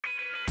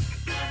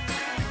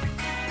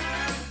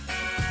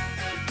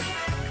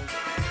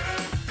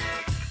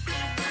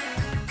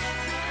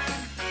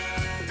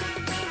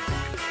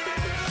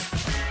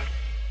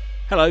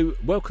Hello,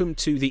 welcome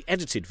to the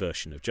edited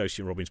version of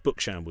Josie and Robin's Book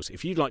Shambles.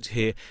 If you'd like to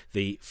hear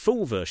the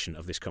full version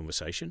of this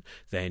conversation,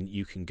 then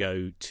you can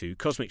go to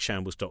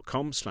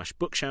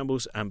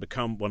cosmicshambles.com/bookshambles and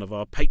become one of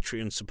our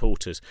Patreon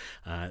supporters,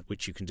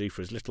 which you can do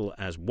for as little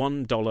as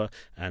 $1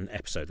 an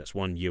episode. That's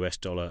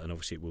 $1, and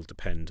obviously it will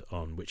depend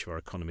on which of our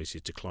economies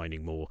is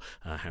declining more,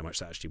 how much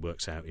that actually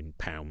works out in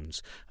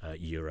pounds,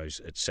 euros,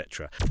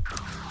 etc.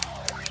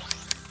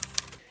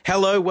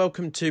 Hello,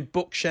 welcome to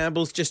Book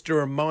Shambles. Just a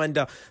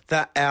reminder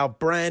that our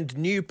brand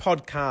new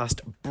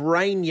podcast,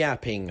 Brain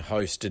Yapping,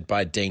 hosted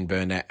by Dean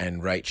Burnett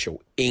and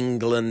Rachel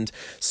England,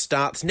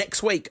 starts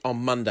next week on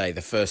Monday.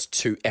 The first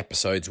 2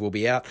 episodes will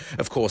be out.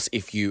 Of course,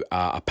 if you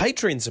are a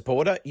Patreon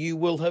supporter, you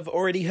will have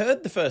already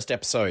heard the first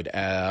episode.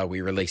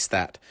 We released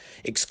that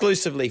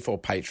exclusively for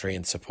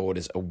Patreon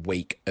supporters a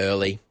week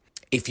early.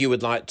 If you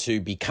would like to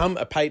become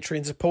a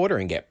Patreon supporter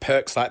and get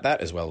perks like that,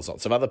 as well as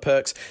lots of other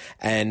perks,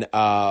 and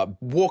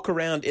walk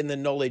around in the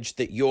knowledge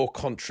that your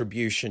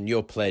contribution,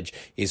 your pledge,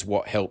 is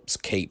what helps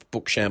keep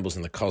Book Shambles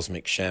and the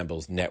Cosmic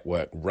Shambles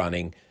network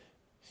running,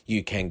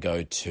 you can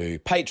go to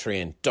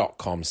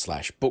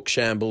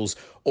patreon.com/bookshambles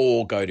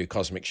or go to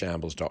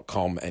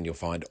cosmicshambles.com and you'll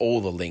find all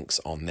the links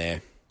on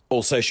there.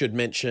 Also should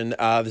mention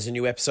there's a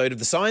new episode of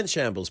the Science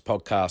Shambles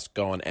podcast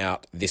gone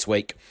out this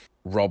week.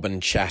 Robin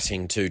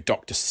chatting to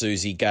Dr.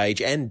 Susie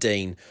Gage and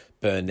Dean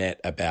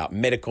Burnett about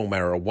medical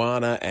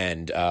marijuana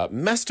and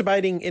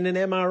masturbating in an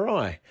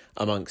MRI,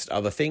 amongst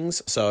other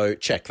things. So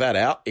check that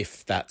out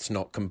if that's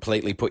not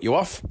completely put you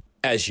off.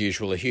 As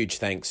usual, a huge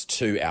thanks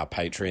to our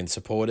Patreon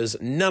supporters.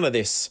 None of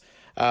this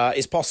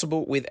is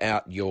possible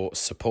without your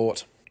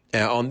support.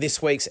 Now, on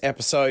this week's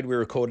episode, we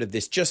recorded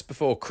this just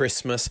before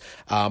Christmas.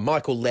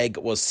 Michael Legg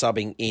was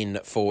subbing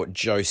in for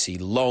Josie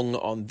Long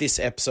on this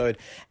episode,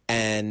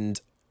 and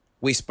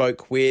we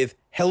spoke with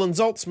Helen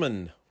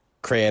Zaltzman,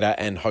 creator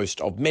and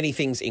host of many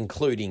things,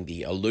 including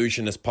the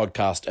Illusionist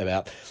podcast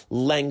about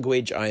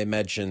language. I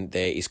imagine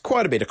there is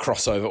quite a bit of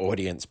crossover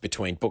audience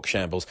between Book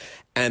Shambles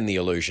and the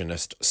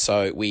Illusionist.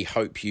 So we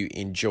hope you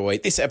enjoy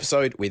this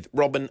episode with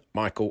Robin,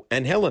 Michael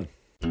and Helen.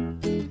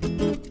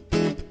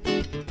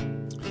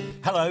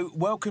 Hello,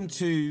 welcome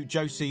to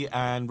Josie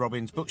and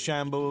Robin's Book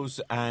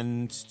Shambles.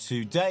 And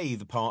today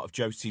the part of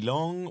Josie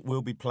Long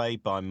will be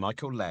played by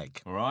Michael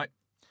Legg. All right.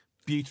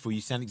 Beautiful. You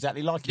sound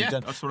exactly like you. You've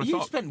done. That's what I You've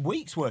thought. spent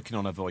weeks working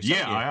on her voice, Yeah,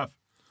 haven't you? I have.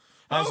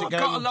 How's it I've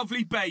going? got a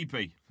lovely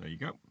baby. There you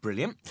go.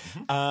 Brilliant.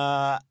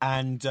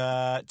 And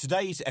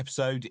today's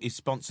episode is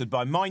sponsored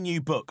by my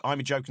new book, I'm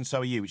a Joke and So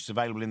Are You, which is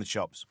available in the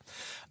shops.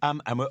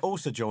 And we're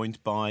also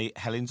joined by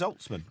Helen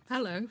Zaltzman.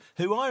 Hello.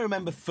 Who I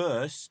remember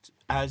first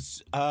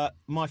as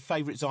my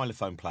favourite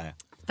xylophone player.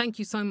 Thank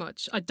you so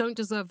much. I don't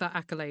deserve that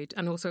accolade,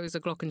 and also as a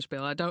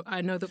glockenspiel.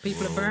 I know that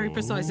people are very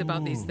precise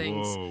about these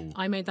things. Whoa.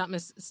 I made that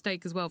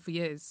mistake as well for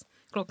years.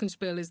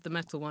 Glockenspiel is the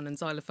metal one, and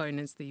xylophone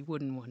is the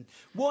wooden one.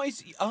 What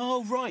is...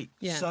 Oh, right.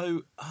 Yeah.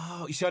 So,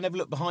 you see, I never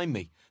looked behind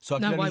me, so I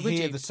No, could why only would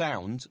hear you? the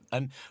sound.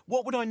 And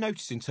what would I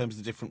notice in terms of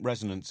the different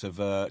resonance of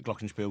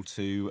glockenspiel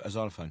to a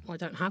xylophone? Well, I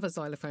don't have a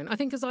xylophone. I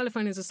think a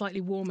xylophone is a slightly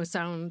warmer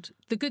sound.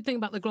 The good thing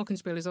about the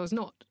glockenspiel is I was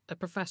not a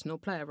professional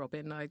player,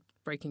 Robin. I'm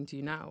breaking to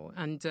you now.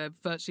 And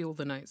virtually all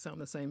the notes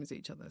sound the same as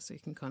each other, so you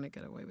can kind of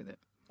get away with it.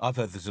 I've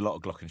heard there's a lot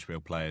of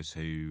glockenspiel players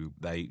who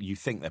you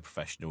think they're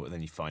professional, and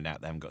then you find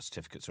out they haven't got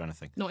certificates or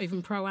anything. Not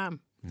even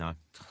pro-am. No.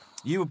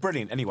 You were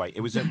brilliant. Anyway,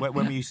 it was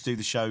when we used to do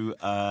the show,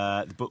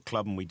 the book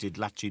club, and we did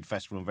Latitude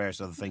Festival and various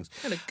other things.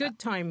 Had a good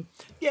time.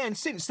 Yeah, and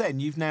since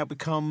then, you've now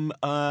become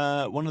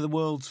one of the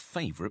world's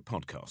favourite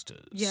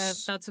podcasters. Yeah,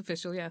 that's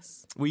official,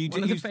 yes. Well, you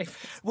One did. of the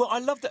favourites. Well, I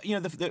love that. You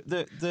know,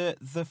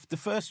 the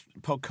first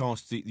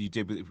podcast that you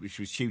did, which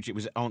was huge. It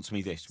was Answer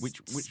Me This,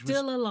 which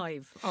Still was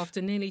alive after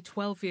nearly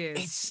 12 years.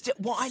 It's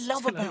what I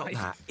love Still about alive.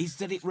 that is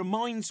that it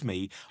reminds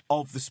me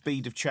of the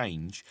speed of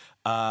change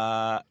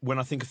when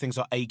I think of things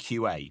like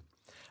AQA.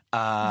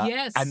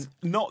 Yes. And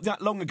not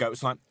that long ago,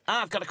 it's like,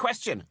 I've got a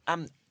question.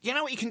 You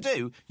know what you can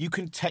do? You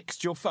can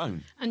text your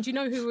phone. And you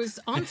know who was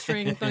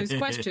answering those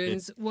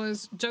questions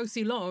was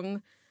Josie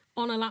Long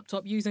on a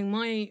laptop using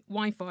my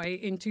Wi-Fi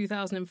in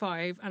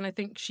 2005, and I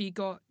think she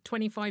got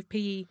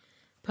 25p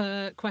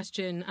per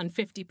question and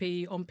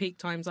 50p on peak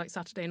times like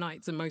Saturday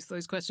nights, and most of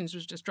those questions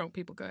was just drunk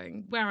people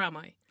going, "Where am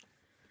I?"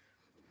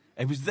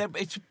 It was there.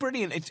 It's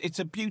brilliant. It's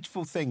a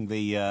beautiful thing.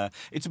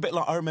 It's a bit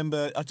like I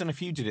remember. I don't know if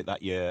you did it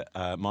that year,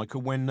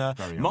 Michael, when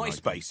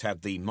MySpace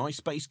had the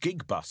MySpace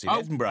gig bus in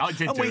Edinburgh, I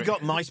did and do we it. got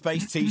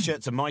MySpace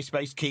T-shirts and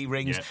MySpace key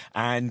rings, Yeah.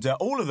 and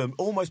all of them,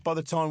 almost by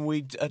the time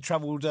we'd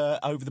travelled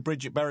over the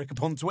bridge at Berwick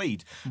upon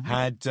Tweed,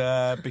 had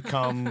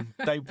become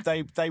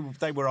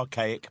they were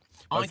archaic,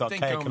 I both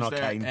think I archaic and was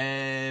arcane.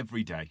 there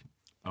every day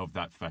of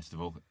that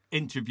festival,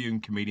 interviewing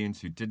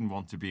comedians who didn't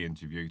want to be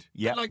interviewed.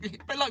 Yeah.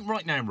 Bit like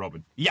right now,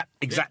 Robin. Yeah,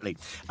 exactly.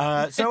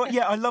 So,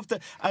 yeah, I loved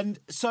it. And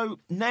so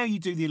now you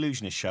do the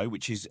Illusionist show,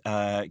 which is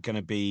going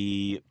to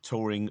be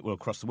touring, well,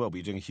 across the world, but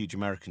you're doing a huge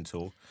American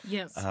tour.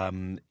 Yes.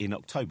 In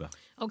October.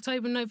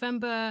 October,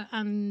 November,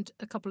 and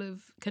a couple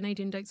of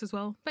Canadian dates as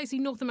well. Basically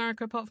North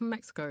America apart from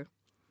Mexico.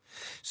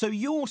 So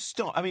your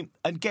start, I mean,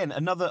 again,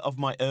 another of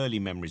my early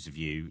memories of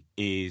you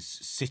is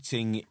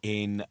sitting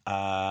in,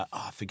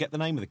 I forget the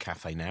name of the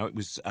cafe now. It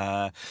was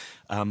a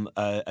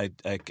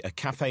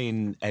cafe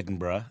in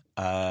Edinburgh.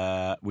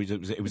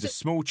 It was a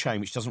small chain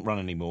which doesn't run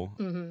anymore.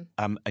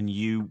 Mm-hmm. And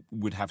you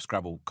would have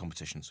Scrabble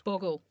competitions.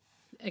 Boggle.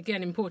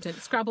 Again, important.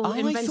 Scrabble, I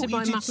invented thought by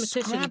you a did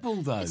mathematician.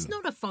 Scrabble, though. It's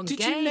not a fun Did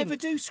game. you never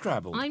do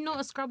Scrabble? I'm not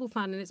a Scrabble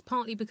fan, and it's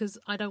partly because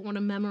I don't want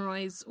to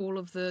memorise all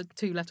of the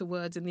two-letter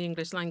words in the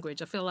English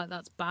language. I feel like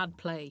that's bad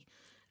play.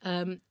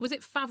 Was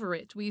it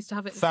Favourite? We used to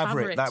have it.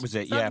 Favourite, that was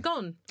it. Is that yeah,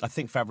 gone? I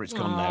think Favourite's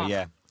gone now.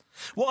 Yeah.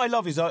 What I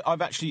love is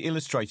I've actually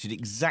illustrated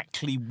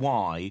exactly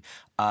why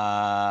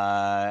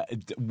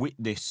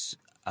witness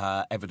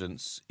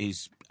evidence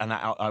is an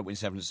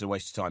eyewitness evidence is a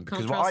waste of time,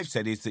 because what I've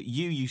said is that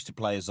you used to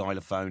play a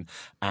xylophone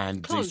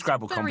and do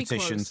Scrabble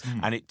competitions,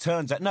 and it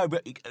turns out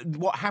but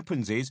what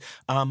happens is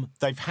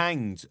they've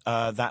hanged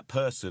that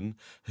person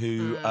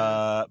who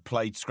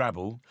played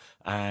Scrabble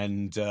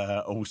and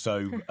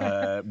also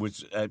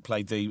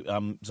played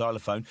the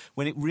xylophone,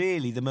 when it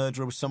really the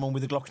murderer was someone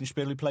with a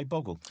glockenspiel who played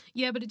Boggle.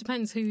 Yeah, but it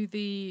depends who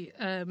the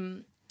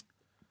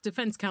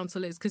defence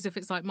counsel is, because if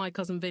it's like my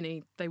cousin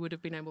Vinny, they would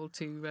have been able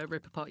to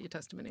rip apart your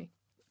testimony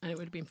and it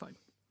would have been fine.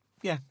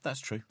 Yeah, that's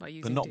true.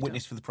 But not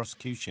witness for the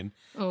prosecution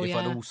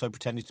I'd also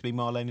pretended to be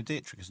Marlena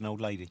Dietrich as an old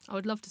lady. I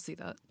would love to see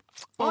that.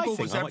 Boggle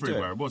was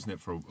everywhere, wasn't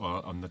it, for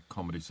on the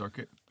comedy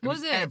circuit? It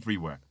was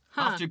everywhere.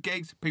 Huh. After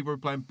gigs, people were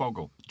playing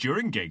Boggle.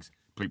 During gigs,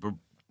 people were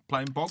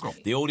playing Boggle.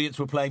 The audience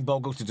were playing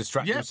Boggle to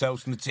distract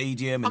themselves from the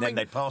tedium, and then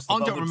they'd pass the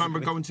Boggle. I don't remember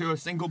going to a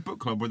single book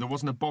club where there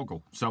wasn't a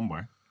Boggle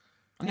somewhere.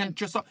 And then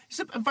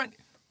in fact,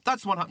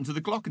 that's what happened to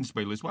the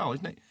Glockenspiel as well,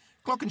 isn't it?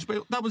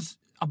 Glockenspiel, that was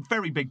a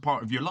very big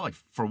part of your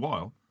life for a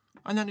while,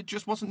 and then it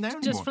just wasn't there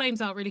anymore. Just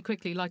flames out really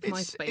quickly, like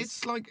MySpace.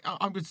 It's like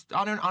I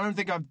don't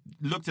think I've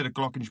looked at a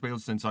Glockenspiel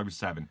since I was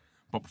 7.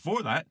 But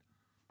before that,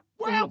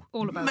 wow,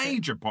 all about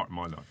major part of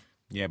my life.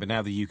 Yeah, but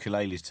now the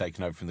ukulele's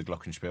taken over from the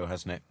Glockenspiel,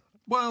 hasn't it?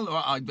 Well,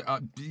 I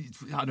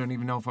don't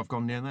even know if I've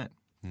gone near that.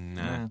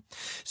 No. Yeah.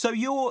 So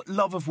your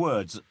love of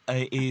words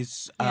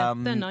is... they're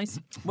nice.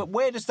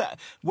 Where does that...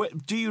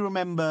 do you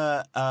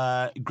remember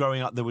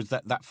growing up there was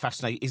that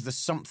fascinating... Is there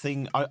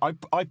something...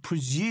 I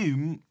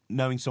presume,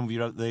 knowing some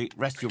of the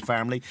rest of your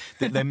family,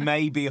 that there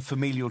may be a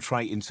familial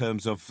trait in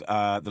terms of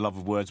the love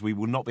of words. We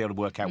will not be able to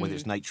work out whether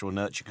it's nature or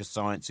nurture, because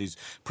science is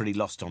pretty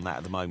lost on that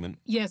at the moment.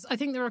 Yes, I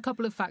think there are a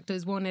couple of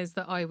factors. One is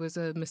that I was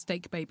a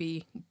mistake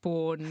baby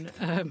born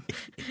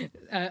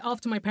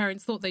after my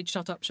parents thought they'd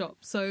shut up shop.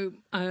 So,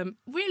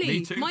 really,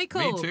 Me too.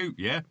 Michael? Me too,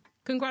 yeah.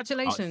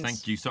 Congratulations.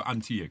 Thank you.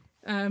 And to you.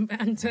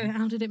 And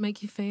how did it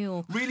make you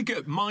feel? Really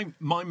good. My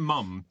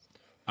mum...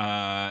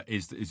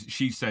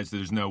 she says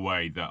there's no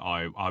way that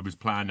I was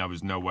planned, there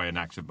was no way an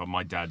accident, but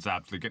my dad's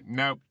absolutely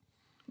no.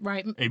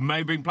 Right. It may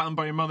have been planned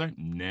by your mother.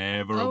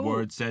 Never a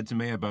word said to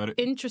me about it.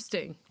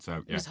 Interesting. So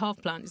yeah. It was half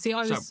planned. See,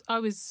 I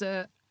was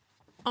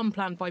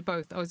unplanned by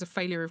both. I was a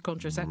failure of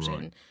contraception,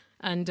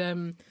 Right.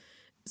 and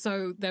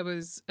so there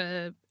was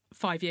a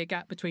 5-year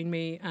gap between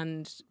me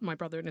and my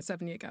brother, and a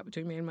 7-year gap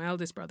between me and my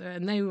eldest brother,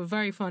 and they were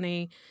very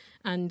funny,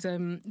 and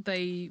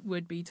they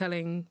would be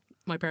telling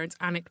my parents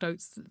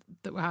anecdotes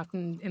that were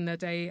happening in their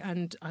day,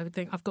 and I would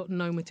think, I've got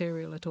no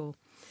material at all.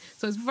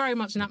 So it's very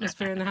much an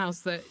atmosphere in the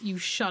house that you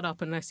shut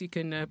up unless you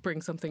can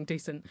bring something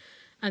decent.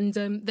 And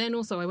then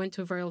also I went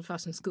to a very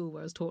old-fashioned school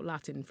where I was taught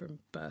Latin from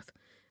birth,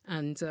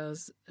 and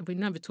we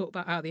never talked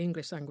about how the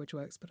English language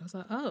works, but I was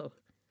like, oh,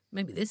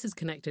 maybe this is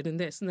connected in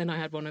this. And then I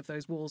had one of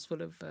those walls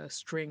full of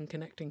string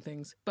connecting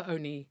things, but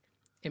only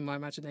in my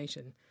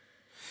imagination.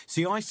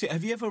 See,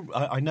 have you ever...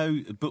 I know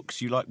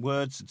books, you like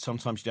words,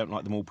 sometimes you don't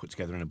like them all put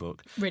together in a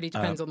book. Really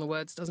depends on the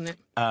words, doesn't it?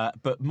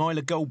 But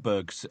Mila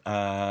Goldberg's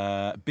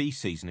Bee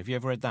Season, have you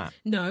ever read that?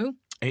 No.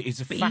 It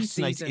is a Bee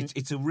fascinating...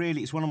 Season.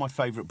 It's one of my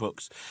favourite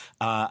books,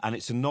 and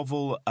it's a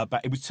novel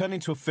about... It was turned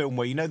into a film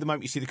where, the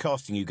moment you see the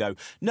casting, you go,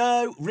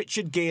 no,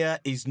 Richard Gere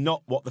is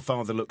not what the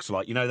father looks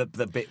like. You know,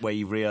 the bit where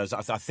you realise...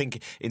 I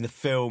think in the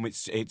film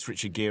it's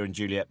Richard Gere and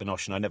Juliette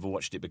Binoche, and I never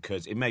watched it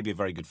because it may be a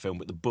very good film,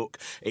 but the book,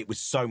 it was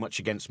so much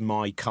against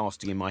my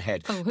casting in my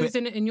head. Oh, who's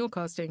in it in your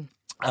casting?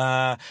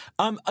 Do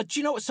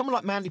you know what? Someone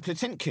like Mandy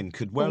Patinkin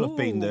could well have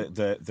been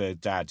the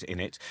dad in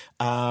it.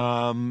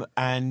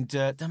 And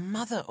the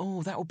mother,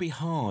 that would be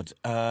hard.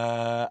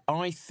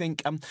 I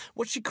think,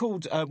 what's she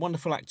called? A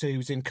wonderful actor who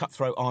was in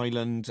Cutthroat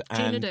Island.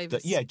 Gina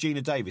Davis.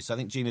 Gina Davis. I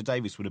think Gina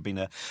Davis would have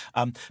been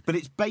but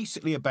it's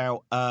basically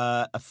about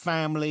a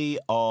family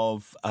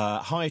of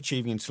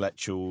high-achieving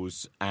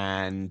intellectuals,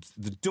 and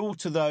the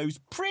daughter, those,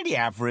 pretty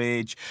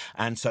average.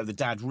 And so the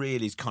dad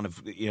really is kind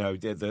of,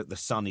 the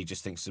son he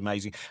just thinks is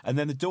amazing. And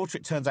then the daughter,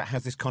 it turns out,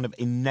 has this kind of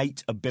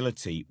innate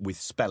ability with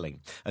spelling.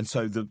 And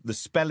so the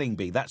spelling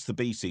bee, that's the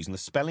bee season, the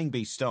spelling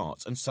bee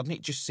starts, and suddenly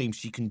it just seems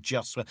she can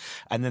just...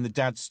 And then the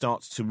dad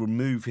starts to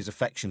remove his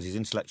affections, his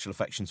intellectual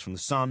affections from the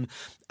son,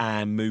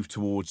 and move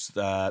towards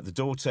the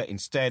daughter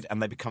instead,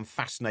 and they become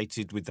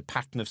fascinated with the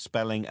pattern of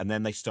spelling, and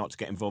then they start to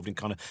get involved in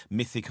kind of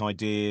mythic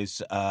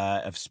ideas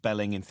of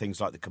spelling in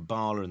things like the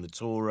Kabbalah and the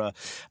Torah.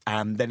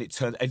 And then it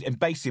turns... And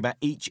basically about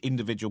each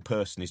individual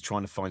person is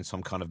trying to find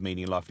some kind of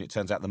meaning in life, and it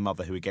turns out the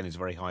mother, who again is a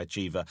very high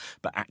achiever,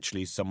 but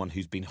actually is someone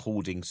who's been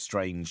hoarding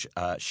strange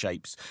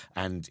shapes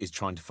and is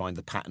trying to find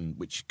the pattern,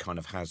 which kind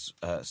of has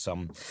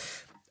some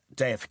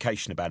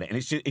deification about it.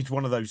 And it's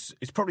one of those...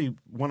 It's probably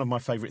one of my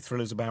favourite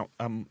thrillers about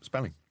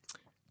spelling.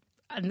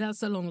 And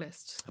that's a long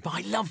list. But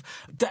I love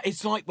that.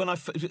 It's like when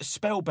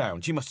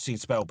Spellbound. You must have seen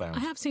Spellbound. I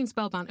have seen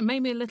Spellbound. It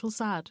made me a little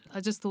sad. I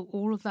just thought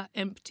all of that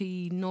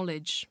empty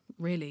knowledge,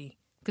 really,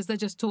 because they're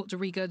just taught to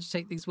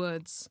regurgitate these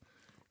words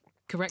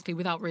correctly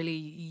without really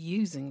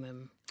using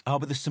them. Oh,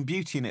 but there's some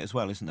beauty in it as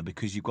well, isn't there?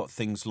 Because you've got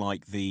things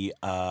like the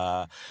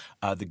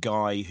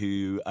guy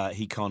who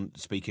he can't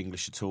speak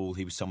English at all.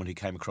 He was someone who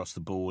came across the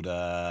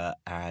border,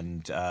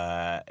 and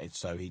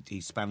so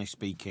he's Spanish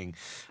speaking.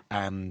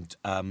 And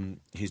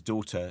his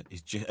daughter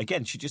is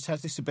she just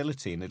has this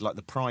ability, and like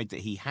the pride that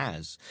he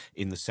has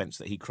in the sense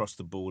that he crossed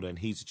the border and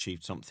he's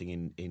achieved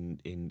something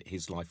in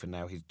his life, and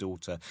now his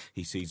daughter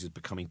he sees as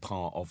becoming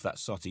part of that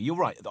society. You're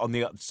right. On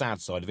the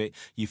sad side of it,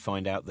 you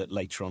find out that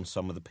later on,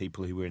 some of the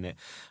people who were in it,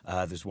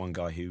 there's one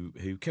guy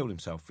who killed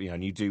himself,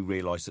 and you do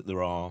realise that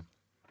there are,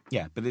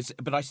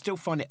 but I still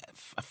find it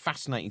a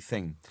fascinating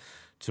thing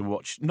to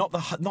watch. Not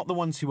the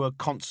ones who are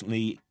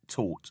constantly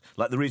taught.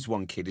 Like there is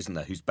one kid, isn't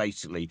there, who's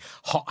basically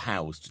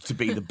hot-housed to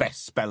be the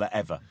best speller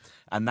ever,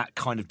 and that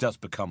kind of does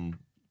become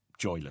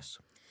joyless.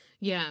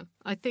 Yeah,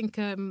 I think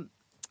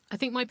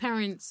my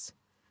parents,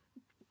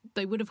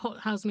 they would have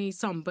hot-housed me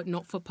some, but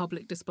not for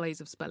public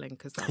displays of spelling,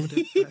 because that would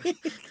have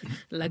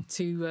led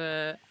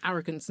to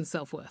arrogance and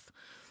self-worth.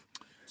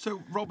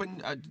 So,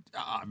 Robin,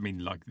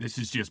 this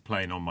is just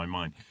playing on my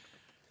mind.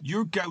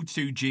 Your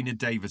go-to Geena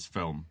Davis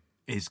film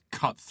is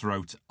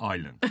Cutthroat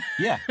Island.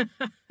 Yeah.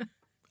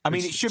 I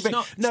mean, it should be...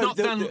 It's not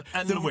Dan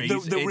and Louise,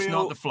 it's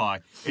not The Fly,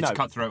 it's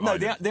Cutthroat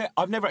Island.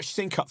 I've never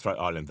actually seen Cutthroat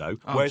Island, though,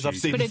 oh, whereas geez. I've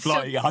seen The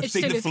Fly. I've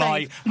seen The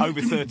Fly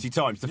over 30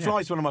 times. The Fly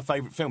is one of my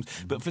favourite films.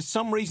 But for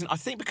some reason, I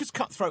think because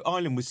Cutthroat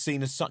Island was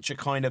seen as such a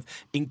kind of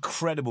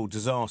incredible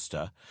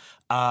disaster,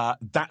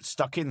 that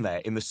stuck in there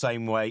in the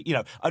same way.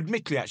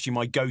 Admittedly, actually,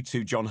 my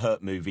go-to John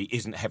Hurt movie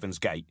isn't Heaven's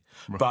Gate,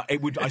 right.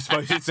 But I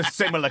suppose it's a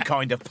similar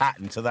kind of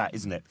pattern to that,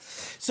 isn't it?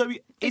 So,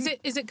 is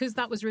it because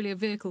that was really a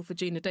vehicle for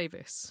Geena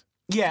Davis?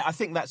 Yeah, I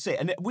think that's it.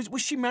 And was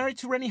she married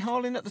to Rennie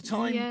Harlin at the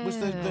time? Yeah. Was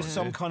there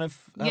some kind of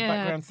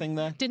background thing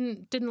there?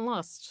 Didn't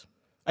last.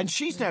 And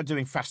she's now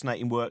doing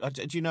fascinating work.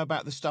 Do you know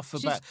about the stuff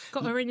about... She's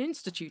got her own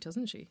institute,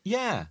 hasn't she?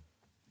 Yeah.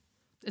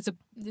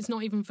 It's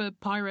not even for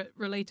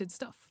pirate-related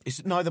stuff.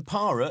 It's neither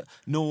pirate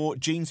nor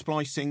gene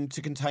splicing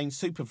to contain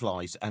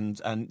superflies.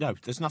 And no,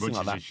 there's nothing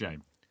like that. Which is a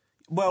shame.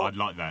 Well, I'd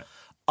like that.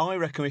 I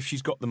reckon if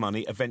she's got the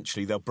money,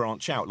 eventually they'll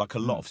branch out, like a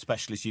lot of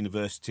specialist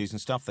universities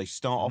and stuff. They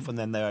start off and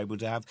then they're able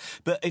to have...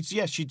 But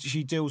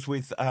she deals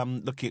with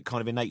looking at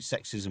kind of innate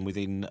sexism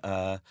within...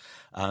 I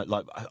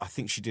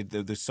think she did...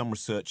 There's some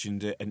research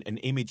into an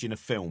image in a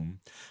film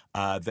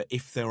that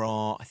if there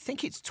are... I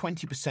think it's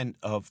 20%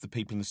 of the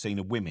people in the scene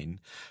are women,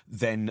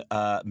 then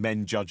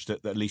men judge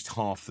that at least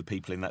half the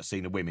people in that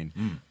scene are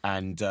women.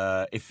 And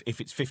if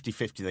it's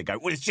 50-50, they go,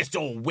 well, it's just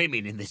all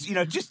women in this.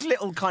 Just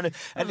little kind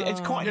of... And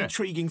it's quite an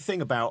intriguing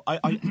thing about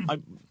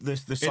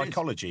the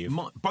psychology of...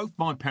 Both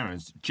my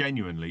parents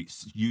genuinely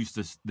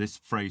use this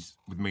phrase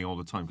with me all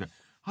the time.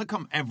 How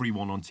come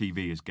everyone on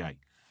TV is gay?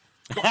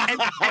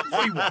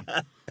 Everyone.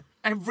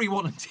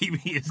 Everyone on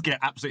TV is gay.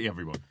 Absolutely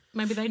everyone.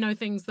 Maybe they know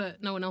things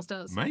that no one else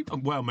does.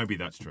 Maybe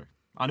that's true.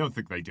 I don't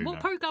think they do. What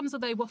programmes are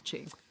they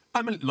watching?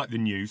 I mean, like the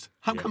news.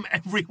 How come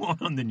everyone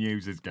on the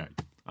news is gay?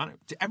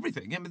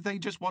 Everything. They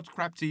just watch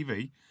crap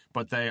TV,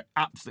 but they're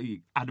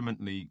absolutely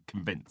adamantly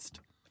convinced.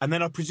 And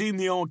then I presume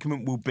the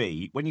argument will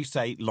be, when you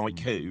say,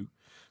 like who,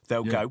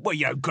 they'll go, well,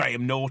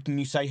 Graham Norton.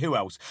 You say, who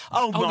else?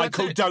 Oh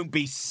Michael, don't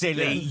be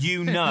silly.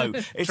 Yeah.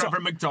 It's Trevor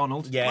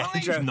McDonald. Yeah. Well,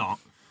 he's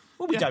not.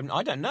 Well, I don't know.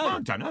 Well, I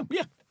don't know.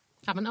 Yeah.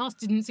 Haven't asked,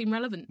 didn't seem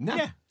relevant. No.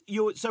 Yeah.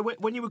 So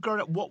when you were growing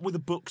up, what were the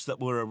books that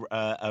were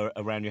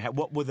around your head?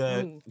 What were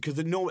the... Because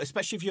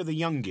especially if you're the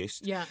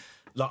youngest... Yeah.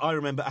 Like, I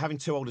remember having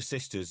two older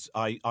sisters.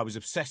 I was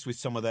obsessed with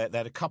some of their... They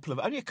had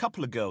only a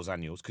couple of girls'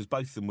 annuals, because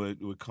both of them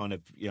were kind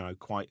of,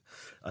 quite...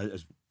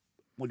 as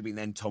would have been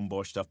then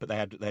tomboy stuff, but they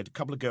had a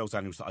couple of girls'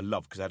 annuals that I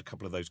loved, because they had a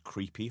couple of those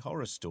creepy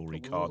horror story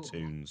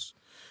cartoons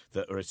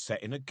that are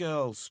set in a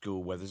girls'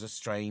 school where there's a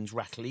strange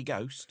rattly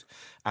ghost,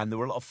 and there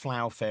were a lot of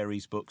Flower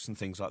Fairies books and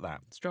things like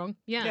that. Strong,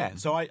 yeah. Yeah,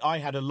 so I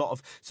had a lot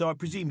of... So I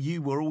presume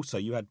you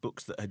had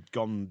books that had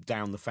gone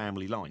down the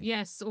family line.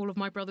 Yes, all of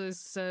my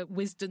brother's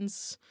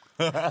Wisdons.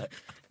 And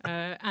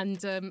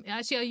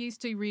actually I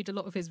used to read a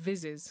lot of his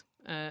Vises.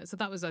 So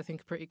that was, I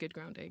think, a pretty good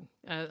grounding.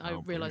 I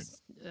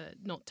realised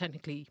not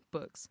technically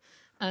books.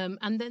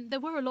 And then there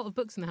were a lot of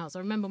books in the house. I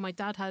remember my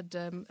dad had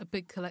a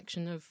big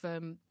collection of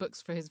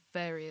books for his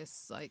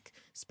various like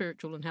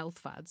spiritual and health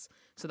fads.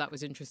 So that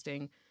was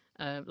interesting.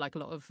 Like a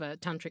lot of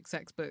tantric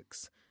sex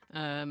books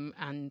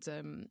and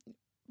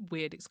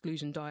weird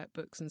exclusion diet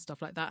books and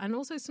stuff like that. And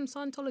also some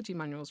Scientology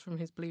manuals from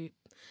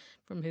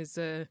his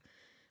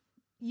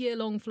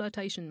year-long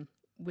flirtation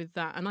with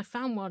that. And I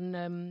found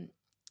one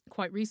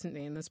quite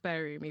recently in the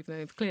spare room, even though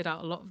they've cleared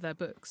out a lot of their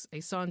books. A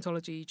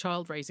Scientology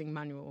child-raising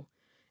manual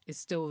is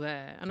still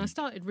there. And I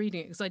started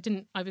reading it because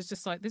I was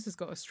just like, this has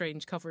got a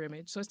strange cover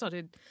image. So I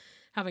started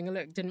having a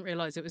look, didn't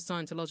realise it was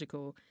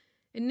Scientological.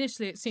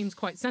 Initially, it seems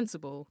quite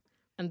sensible,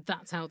 and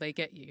that's how they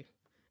get you.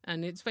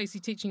 And it's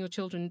basically teaching your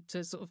children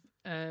to sort of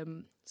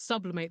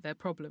sublimate their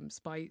problems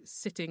by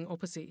sitting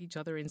opposite each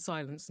other in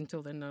silence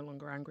until they're no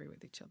longer angry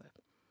with each other.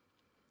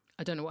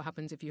 I don't know what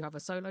happens if you have a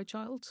solo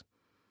child.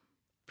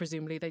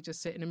 Presumably they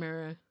just sit in a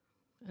mirror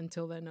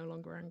until they're no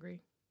longer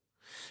angry.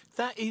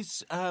 That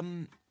is...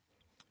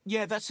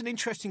 Yeah, that's an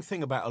interesting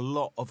thing about a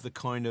lot of the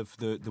kind of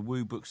the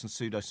woo books and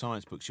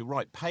pseudoscience books. You're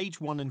right,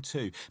 page 1 and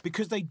 2,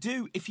 because they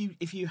do. If you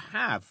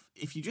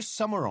just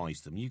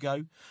summarise them, you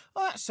go,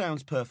 "Oh, that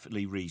sounds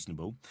perfectly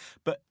reasonable,"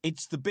 but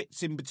it's the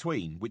bits in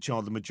between, which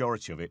are the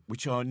majority of it,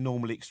 which are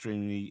normally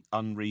extremely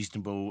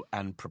unreasonable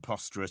and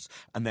preposterous,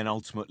 and then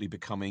ultimately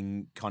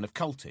becoming kind of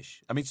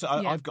cultish. I mean, so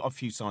I've got a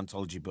few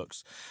Scientology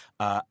books,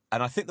 and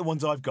I think the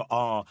ones I've got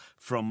are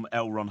from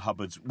L. Ron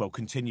Hubbard's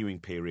continuing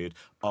period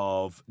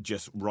of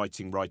just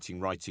writing.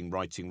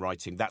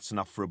 That's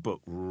enough for a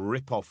book.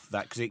 Rip off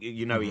that, because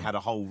he had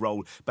a whole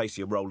roll,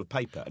 basically a roll of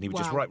paper, and he would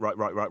just write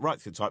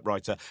through the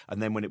typewriter,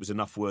 and then when it was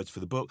enough words for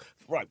the book,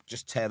 right,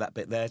 just tear that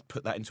bit there,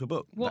 put that into a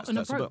book. What an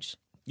approach!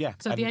 Yeah.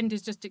 So the end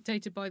is just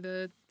dictated by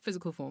the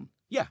physical form.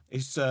 Yeah,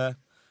 it's. And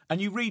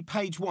you read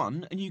page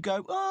 1 and you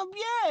go, "Oh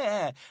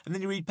yeah," and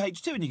then you read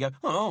page 2 and you go,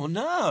 "Oh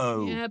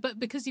no." Yeah, but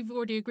because you've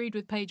already agreed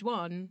with page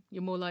 1,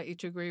 you're more likely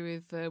to agree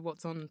with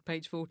what's on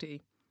page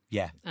 40.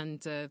 Yeah.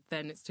 And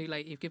then it's too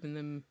late. You've given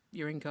them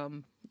your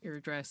income, your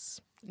address,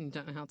 and you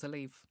don't know how to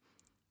leave.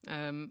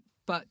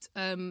 But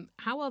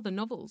how are the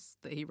novels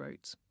that he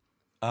wrote?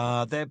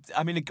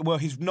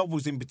 His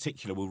novels in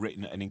particular were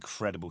written at an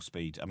incredible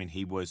speed. I mean,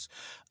 he was...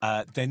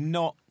 they're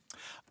not...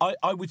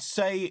 I would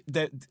say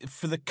that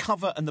for the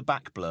cover and the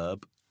back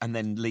blurb, and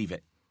then leave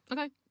it.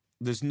 Okay.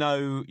 There's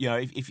no...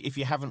 if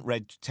you haven't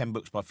read 10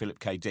 books by Philip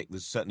K. Dick,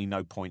 there's certainly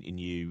no point in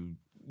you...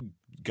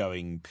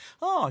 going,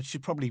 I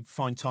should probably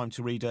find time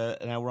to read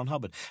an L. Ron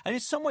Hubbard. And in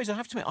some ways, I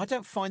have to admit, I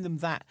don't find them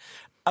that...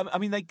 I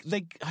mean,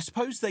 I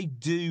suppose they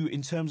do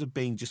in terms of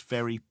being just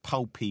very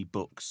pulpy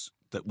books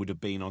that would have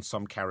been on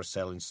some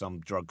carousel in some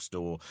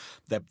drugstore.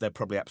 They're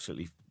probably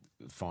absolutely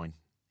fine.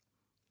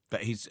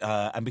 But he's...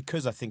 and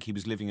because I think he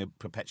was living a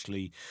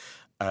perpetually...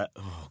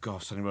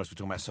 suddenly we're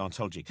talking about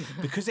Scientology.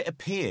 Because it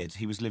appeared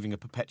he was living a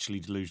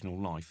perpetually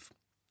delusional life...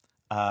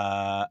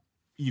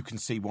 you can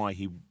see why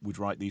he would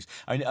write these.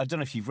 I don't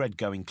know if you've read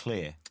Going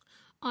Clear.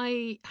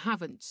 I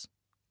haven't.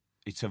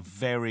 It's a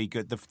very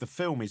good... The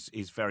film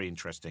is very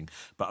interesting,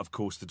 but of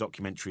course the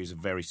documentary is a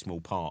very small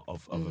part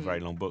of a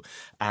very long book.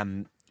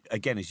 And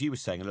again, as you were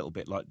saying a little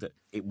bit, like that,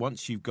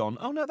 once you've gone,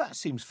 oh no, that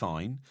seems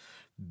fine,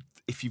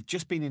 if you've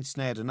just been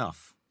ensnared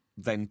enough,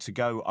 then to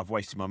go, I've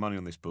wasted my money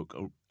on this book,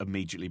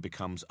 immediately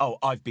becomes, oh,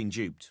 I've been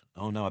duped.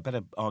 Oh no, I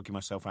better argue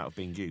myself out of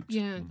being duped.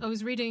 Yeah, I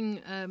was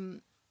reading...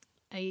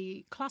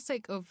 a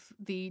classic of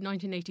the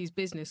 1980s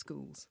business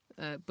schools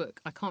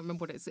book. I can't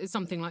remember what it is. It's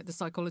something like The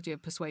Psychology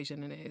of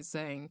Persuasion, and it is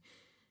saying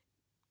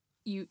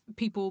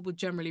people would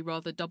generally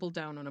rather double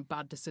down on a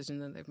bad decision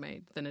that they've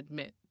made than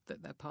admit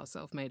that their past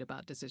self made a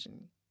bad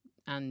decision.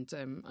 And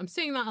I'm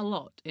seeing that a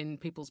lot in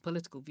people's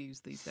political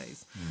views these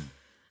days.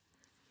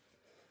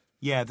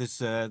 Yeah,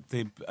 there's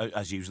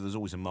as usual, there's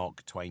always a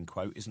Mark Twain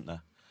quote, isn't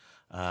there?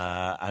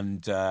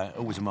 And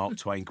always a Mark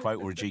Twain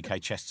quote or a G.K.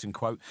 Chesterton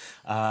quote,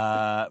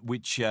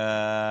 which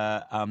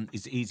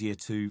is easier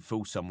to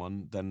fool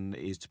someone than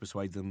it is to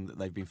persuade them that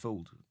they've been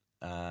fooled.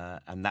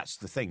 And that's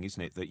the thing,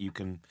 isn't it? That you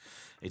can...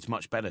 It's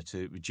much better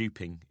to...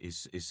 Duping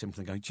is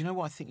simply going, do you know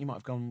what? I think you might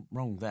have gone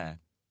wrong there.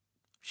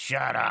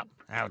 Shut up.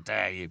 How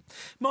dare you?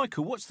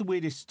 Michael, what's the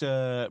weirdest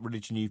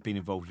religion you've been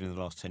involved in the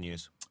last 10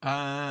 years?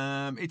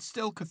 It's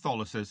still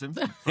Catholicism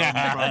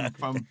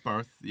from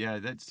birth. Yeah,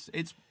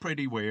 it's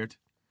pretty weird.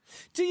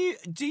 Do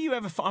you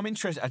ever? I'm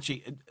interested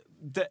actually.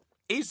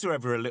 Is there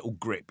ever a little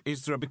grip?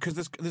 Is there because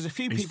there's a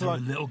few people. Is there a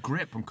little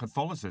grip on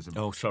Catholicism?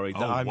 Oh, sorry.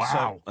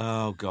 Wow.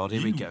 Oh God,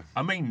 here we go.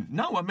 I mean,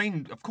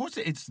 of course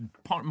it's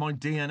part of my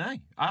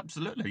DNA.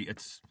 Absolutely,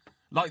 it's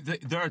like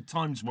there are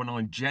times when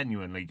I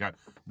genuinely go,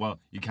 well,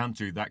 you can't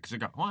do that because I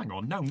go, oh, hang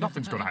on, no,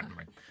 nothing's going to happen to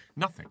me,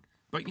 nothing.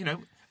 But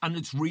and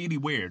it's really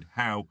weird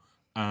how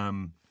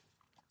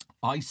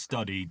I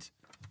studied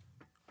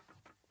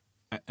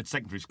at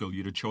secondary school.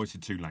 You had a choice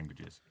of 2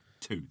 languages.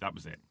 2, that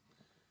was it.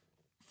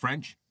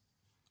 French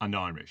and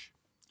Irish.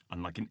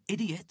 And like an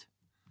idiot,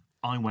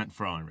 I went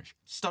for Irish.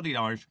 Studied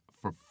Irish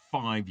for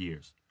 5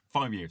 years.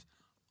 5 years.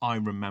 I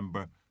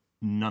remember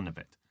none of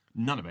it.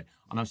 None of it.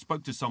 And I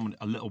spoke to someone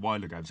a little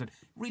while ago and said,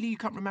 really, you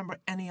can't remember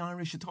any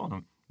Irish at all? I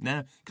went,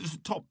 no, because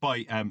it's taught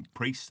by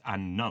priests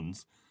and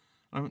nuns.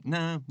 I went,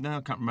 no,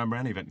 I can't remember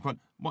any of it. What,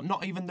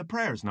 not even the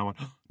prayers? And I went,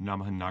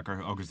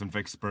 Namahan August and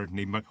Vicksburg.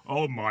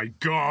 Oh, my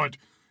God.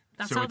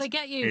 That's how they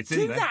get you.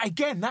 Do that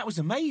again. That was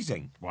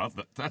amazing. Well,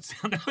 that's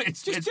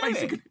it's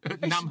basically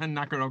Namhan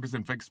Nacker August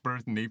and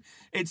Vicksburg and Eve.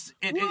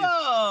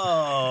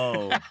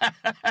 Whoa!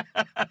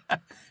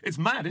 It's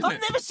mad, isn't it?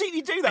 I've never seen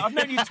you do that. I've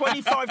known you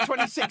 25,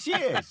 26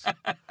 years.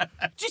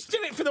 Just do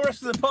it for the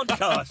rest of the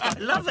podcast. I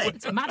love it.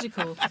 It's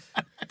magical.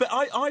 But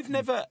I've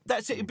never.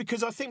 That's it.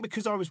 Because I think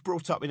because I was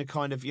brought up in a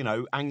kind of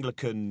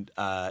Anglican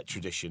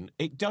tradition,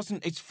 it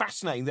doesn't. It's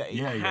fascinating that it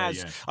has.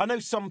 Yeah. I know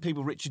some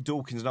people, Richard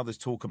Dawkins and others,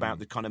 talk about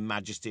the kind of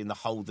majesty and the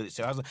hold that it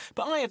still has.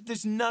 But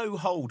there's no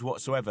hold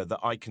whatsoever that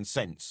I can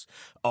sense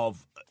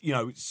of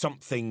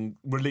something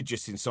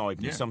religious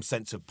inside me, some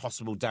sense of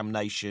possible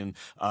damnation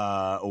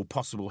or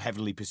possible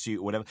heavenly pursuit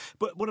or whatever.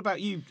 But what about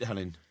you,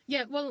 Helen?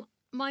 Yeah, well,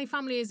 my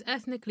family is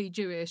ethnically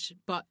Jewish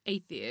but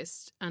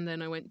atheist, and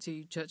then I went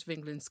to Church of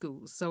England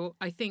schools. So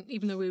I think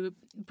even though we were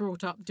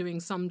brought up doing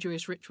some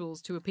Jewish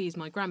rituals to appease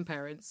my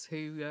grandparents,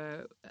 who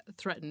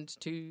threatened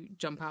to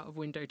jump out of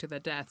window to their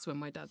deaths when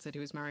my dad said he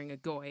was marrying a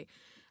goy,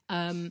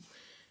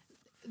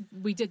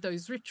 we did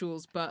those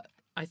rituals, but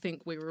I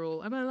think we were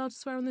all... Am I allowed to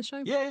swear on this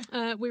show?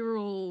 Yeah. We were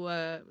all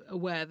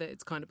aware that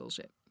it's kind of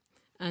bullshit.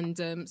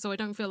 And so I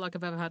don't feel like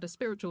I've ever had a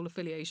spiritual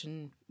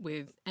affiliation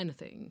with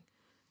anything.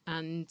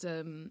 And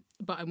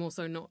but I'm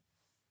also not...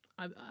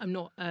 I'm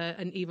not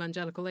an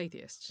evangelical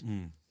atheist.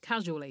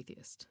 Casual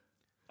atheist.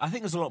 I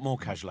think there's a lot more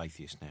casual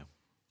atheists now.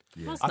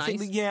 Yeah.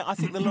 I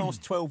think the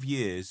last 12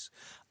 years,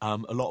 a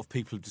lot of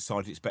people have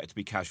decided it's better to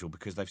be casual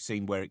because they've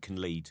seen where it can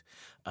lead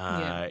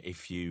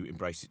if you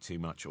embrace it too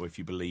much, or if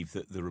you believe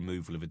that the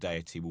removal of a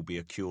deity will be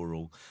a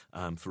cure-all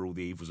for all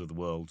the evils of the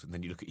world. And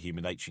then you look at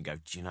human nature and go,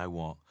 do you know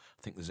what?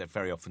 I think there's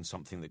very often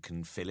something that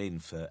can fill in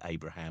for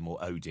Abraham or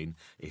Odin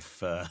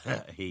if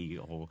he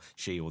or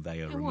she or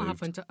they are removed. What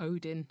happened to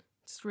Odin?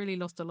 It's really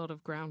lost a lot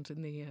of ground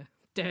in the...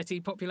 dirty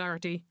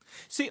popularity.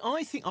 See,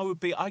 I think I would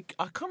be... I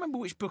can't remember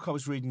which book I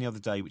was reading the other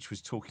day, which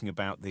was talking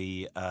about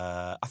the...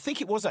 I think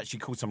it was actually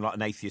called something like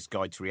An Atheist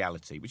Guide to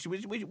Reality,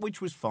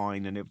 which was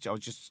fine, and I was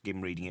just skim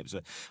reading it.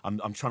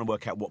 I'm trying to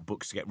work out what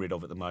books to get rid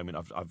of at the moment.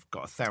 I've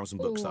got 1,000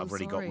 books that I've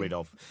already got rid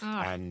of.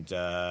 And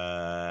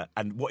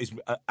what is...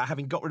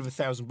 having got rid of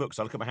 1,000 books,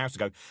 I look at my house and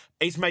go,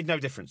 it's made no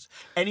difference.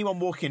 Anyone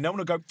walking in, no one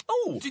will go,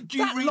 did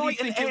you really light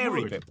think and it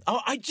airy would? bit.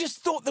 I just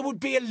thought there would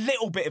be a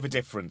little bit of a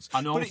difference.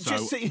 And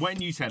also, when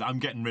you said,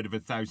 I'm getting rid of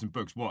 1,000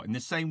 books, what, in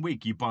the same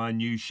week you buy a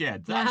new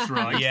shed? That's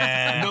right.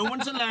 Yeah. No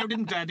one's allowed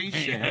in Daddy's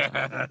shed.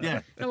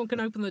 Yeah. No one can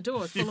open the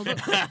door. It's full of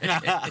books.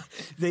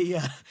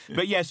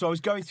 But yeah, so I was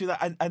going through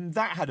that, and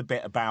that had a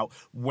bit about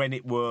when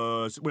it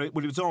was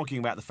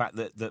arguing about the fact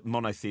that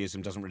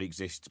monotheism doesn't really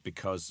exist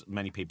because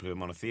many people who are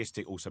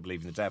monotheistic also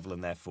believe in the devil,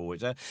 and therefore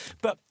it's...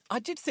 But I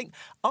did think,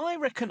 I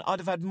reckon I'd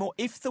have had more,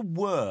 if there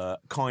were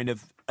kind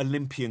of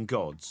Olympian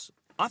gods...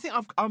 I think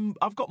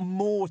I've got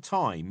more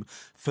time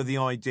for the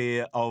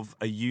idea of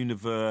a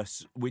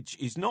universe which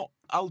is not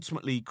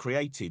ultimately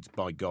created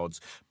by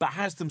gods, but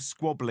has them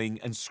squabbling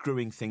and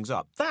screwing things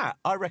up. That,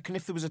 I reckon,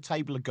 if there was a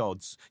table of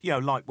gods,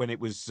 like when it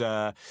was,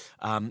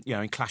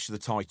 in Clash of the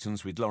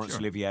Titans with Laurence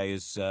Olivier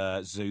as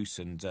Zeus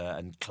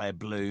and Claire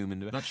Bloom.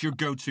 And that's your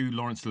go-to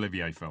Laurence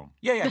Olivier film.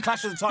 Yeah,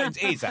 Clash of the Titans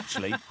is,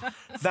 actually.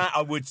 That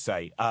I would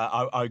say.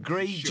 I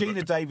agree. Sure.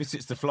 Gina Davis,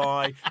 It's the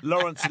Fly.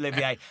 Laurence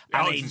Olivier.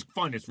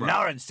 Finest role.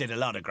 Lawrence did a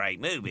lot of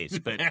great movies,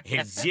 but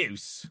his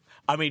Zeus...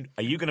 I mean,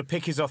 are you going to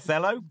pick his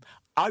Othello?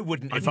 I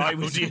wouldn't if I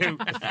was you.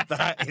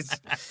 That is,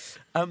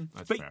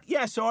 but fair.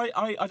 Yeah. So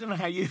I don't know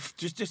how you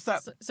just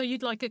that. So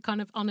you'd like a kind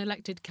of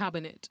unelected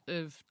cabinet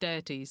of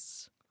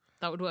deities.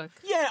 That would work.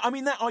 Yeah, I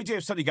mean that idea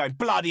of suddenly going,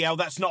 bloody hell,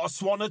 that's not a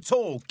swan at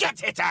all.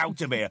 Get it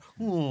out of here.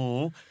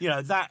 Ooh,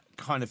 that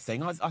kind of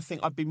thing. I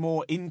think I'd be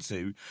more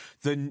into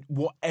than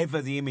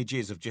whatever the image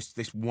is of just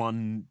this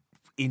one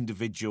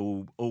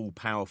individual, all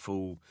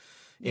powerful.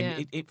 Yeah.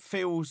 It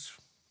feels.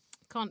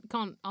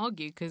 Can't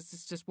argue because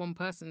it's just one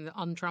person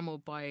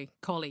untrammeled by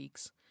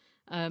colleagues.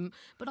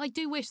 But I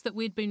do wish that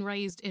we'd been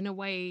raised in a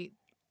way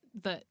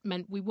that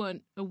meant we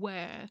weren't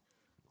aware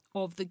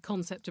of the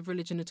concept of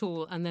religion at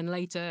all. And then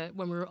later,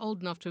 when we were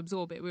old enough to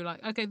absorb it, we were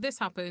like, okay, this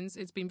happens.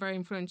 It's been very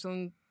influential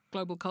in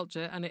global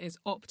culture and it is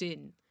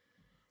opt-in.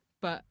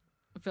 But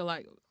I feel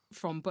like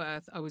from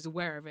birth, I was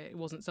aware of it. It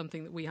wasn't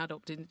something that we had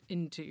opted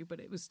into, but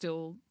it was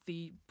still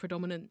the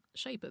predominant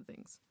shape of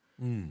things.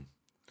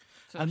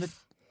 So. And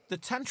the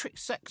tantric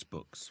sex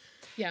books.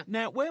 Yeah.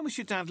 Now, where was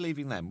your dad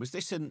leaving them? Was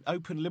this an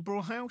open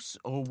liberal house,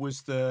 or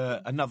was there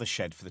another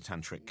shed for the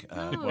tantric?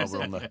 While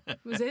we're on the...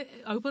 Was it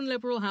open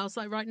liberal house,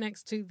 like right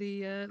next to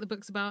the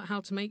books about how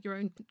to make your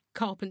own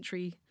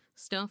carpentry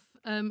stuff?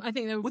 I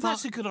think they were. Well,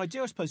 that's a good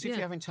idea, I suppose. If Yeah.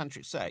 you're having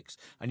tantric sex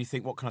and you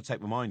think, "What can I take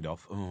my mind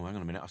off?" Oh, hang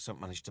on a minute, I haven't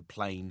managed to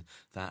plane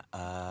that.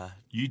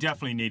 You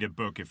definitely need a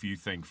book if you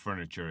think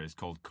furniture is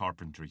called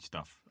carpentry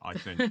stuff. I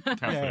think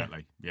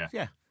definitely,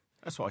 yeah.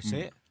 That's why I see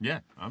it.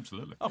 Yeah,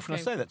 absolutely. Often I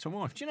say that to my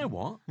wife. Do you know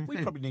what? We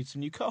probably need some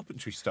new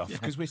carpentry stuff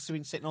because we've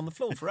been sitting on the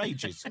floor for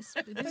ages. It's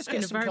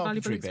been a very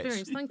valuable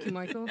experience. Thank you,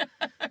 Michael.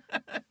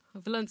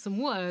 I've learnt some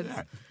words.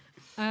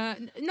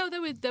 No,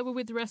 they were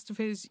with the rest of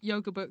his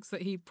yoga books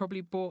that he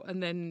probably bought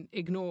and then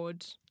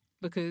ignored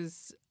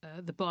because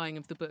the buying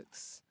of the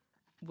books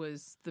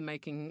was the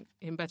making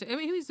him better. I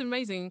mean, he was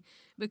amazing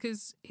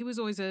because he was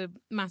always a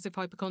massive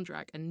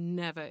hypochondriac and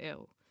never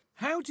ill.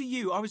 How do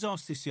you... I was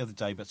asked this the other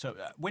day, but so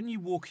when you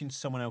walk into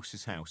someone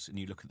else's house and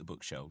you look at the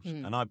bookshelves,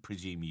 and I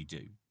presume you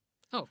do.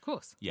 Oh, of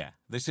course. Yeah.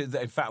 This is,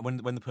 in fact, when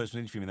the person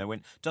interviewed me, they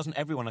went, doesn't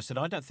everyone? I said,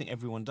 I don't think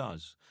everyone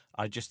does.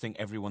 I just think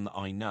everyone that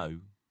I know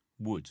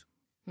would.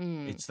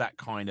 It's that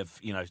kind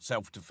of,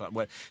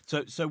 self-define.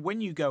 So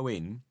when you go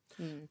in,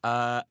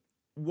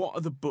 what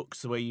are the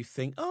books where you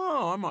think,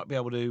 I might be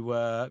able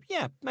to,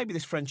 maybe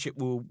this friendship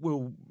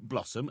will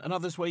blossom, and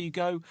others where you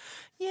go,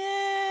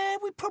 this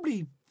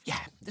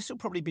will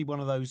probably be one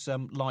of those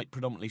light,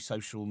 predominantly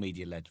social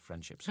media-led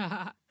friendships.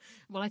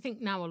 Well, I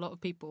think now a lot of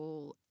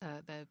people,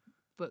 their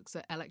books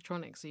are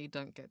electronic, so you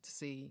don't get to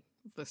see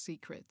the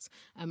secrets.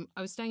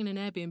 I was staying in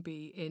an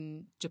Airbnb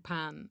in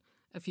Japan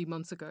a few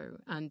months ago,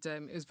 and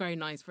it was very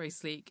nice, very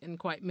sleek, and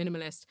quite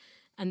minimalist.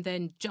 And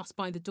then just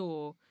by the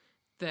door,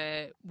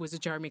 there was a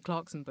Jeremy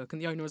Clarkson book,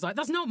 and the owner was like,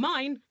 "That's not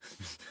mine."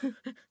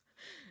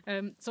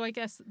 So I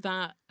guess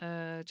that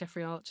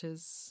Jeffrey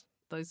Archer's,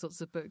 those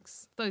sorts of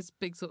books, those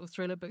big sort of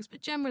thriller books.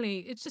 But generally,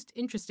 it's just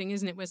interesting,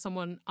 isn't it, where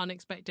someone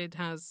unexpected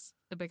has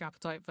a big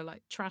appetite for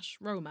like trash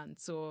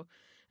romance. Or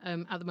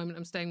at the moment,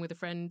 I'm staying with a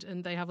friend,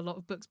 and they have a lot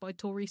of books by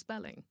Tori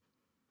Spelling.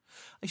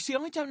 You see,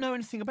 I don't know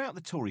anything about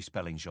the Tori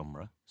Spelling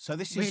genre. So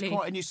this is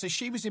quite a new... So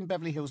she was in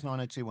Beverly Hills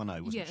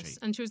 90210, wasn't she? Yes,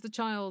 and she was the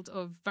child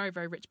of a very,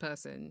 very rich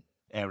person.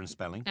 Aaron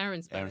Spelling.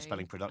 Aaron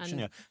Spelling production,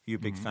 yeah. You're a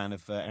big fan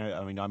of...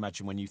 I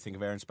imagine when you think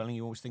of Aaron Spelling,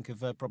 you always think of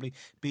probably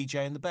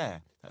BJ and the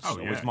Bear. That's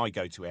always my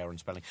go-to Aaron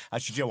Spelling.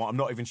 Actually, do you know what? I'm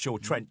not even sure.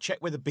 Trent, check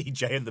whether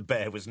BJ and the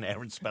Bear was an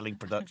Aaron Spelling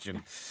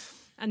production.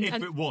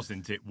 If it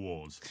wasn't, it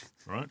was,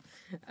 right?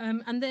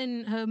 And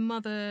then her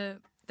mother...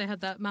 They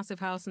had that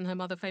massive house, and her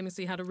mother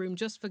famously had a room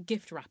just for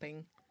gift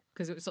wrapping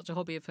because it was such a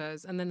hobby of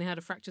hers. And then they had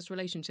a fractious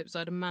relationship. So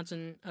I'd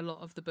imagine a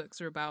lot of the books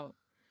are about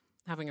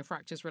having a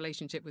fractious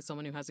relationship with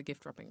someone who has a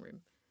gift wrapping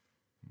room.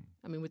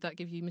 I mean, would that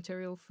give you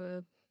material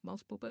for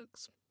multiple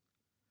books?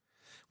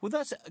 Well,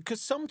 that's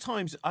because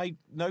sometimes I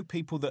know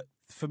people that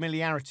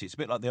familiarity. It's a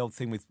bit like the old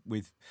thing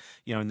with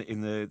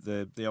in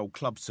the old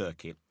club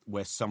circuit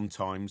where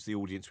sometimes the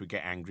audience would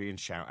get angry and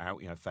shout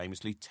out,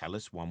 famously, "Tell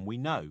us one we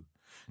know."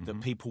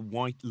 That people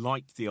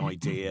liked the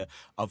idea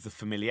of the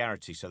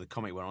familiarity. So the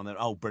comic went on there,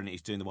 brilliant,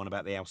 he's doing the one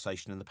about the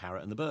Alsatian and the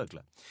parrot and the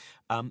burglar.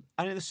 And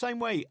in the same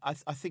way, I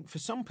think for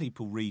some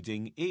people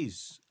reading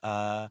is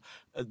the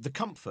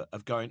comfort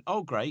of going,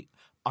 oh, great,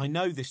 I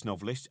know this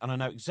novelist and I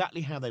know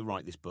exactly how they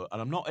write this book,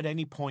 and I'm not at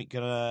any point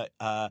going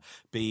to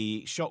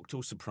be shocked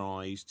or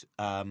surprised.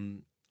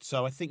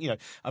 So I think,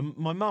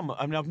 my mum,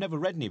 I've never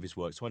read any of his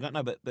work, so I don't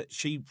know, but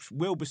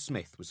Wilbur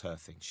Smith was her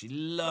thing. She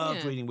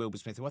loved reading Wilbur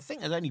Smith, who I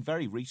think has only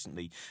very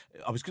recently,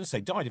 I was going to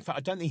say died. In fact, I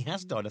don't think he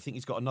has died. I think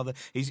he's got another,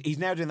 he's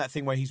now doing that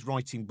thing where he's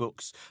writing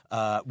books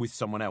with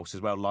someone else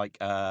as well, like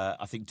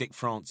I think Dick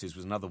Francis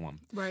was another one.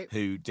 Right.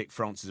 Who Dick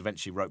Francis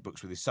eventually wrote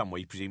books with his son, where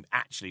you presume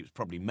actually it was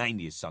probably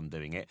mainly his son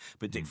doing it,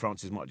 but Dick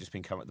Francis might have just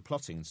been coming at the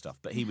plotting and stuff.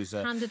 But he was...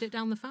 handed it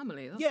down the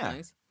family, that's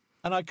nice.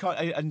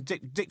 And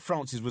Dick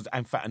Francis was,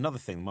 in fact, another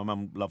thing. My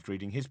mum loved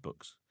reading his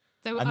books.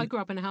 I grew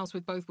up in a house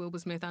with both Wilbur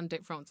Smith and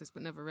Dick Francis,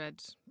 but never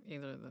read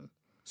either of them.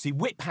 See,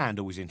 Whip Hand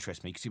always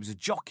interests me because he was a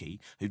jockey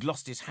who'd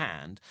lost his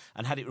hand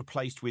and had it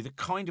replaced with a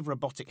kind of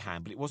robotic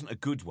hand, but it wasn't a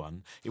good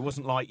one. It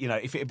wasn't like,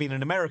 if it had been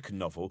an American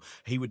novel,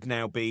 he would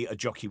now be a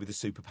jockey with a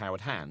superpowered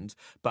hand.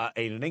 But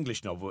in an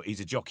English novel, he's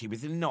a jockey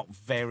with not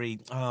very...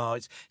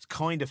 it's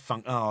kind of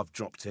fun... I've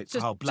dropped it.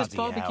 Bloody just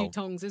barbecue hell.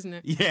 tongs, isn't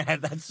it? Yeah,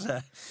 that's...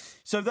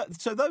 So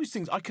those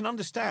things, I can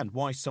understand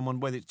why someone,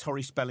 whether it's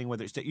Tori Spelling,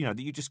 whether it's, that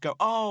you just go,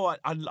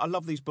 I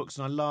love these books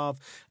and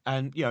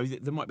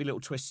there might be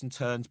little twists and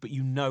turns, but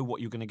you know what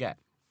you're going to get.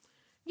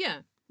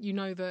 Yeah, you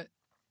know that.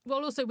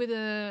 Well, also with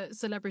a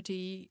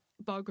celebrity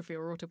biography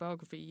or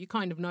autobiography, you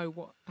kind of know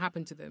what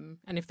happened to them.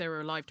 And if they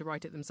were alive to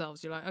write it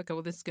themselves, you're like, okay,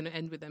 well, this is going to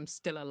end with them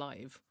still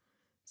alive.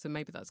 So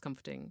maybe that's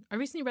comforting. I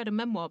recently read a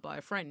memoir by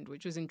a friend,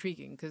 which was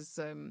intriguing because...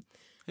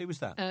 who was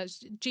that?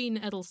 Jean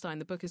Edelstein.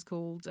 The book is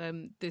called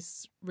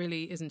This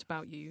Really Isn't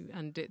About You,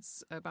 and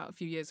it's about a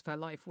few years of her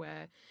life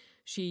where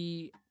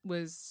she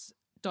was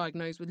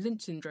diagnosed with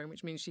Lynch syndrome,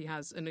 which means she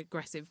has an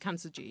aggressive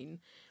cancer gene,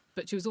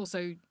 but she was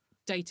also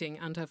dating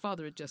and her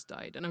father had just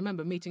died. And I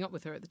remember meeting up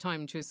with her at the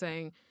time and she was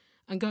saying,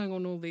 I'm going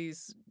on all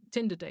these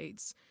Tinder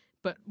dates,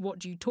 but what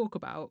do you talk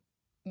about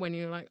when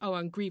you're like,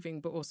 I'm grieving,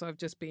 but also I've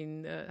just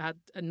been had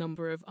a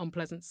number of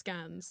unpleasant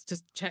scans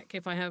to check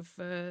if I have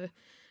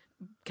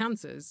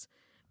cancers.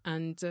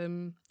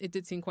 And it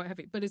did seem quite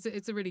heavy. But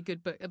it's a really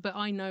good book. But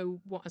I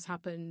know what has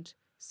happened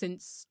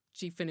since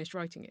she finished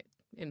writing it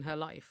in her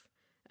life,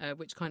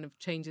 which kind of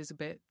changes a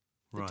bit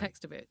the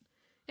text of it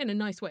in a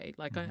nice way.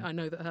 Like I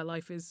know that her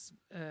life is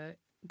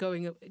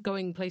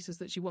going places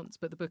that she wants,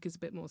 but the book is a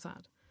bit more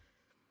sad.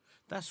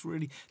 That's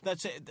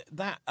it.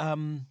 That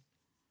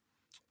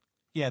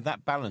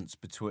balance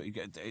between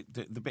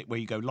the bit where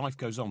you go, life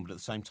goes on, but at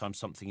the same time,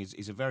 something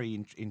is a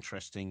very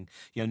interesting.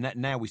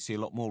 Now we see a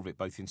lot more of it,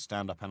 both in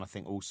stand-up and I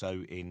think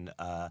also in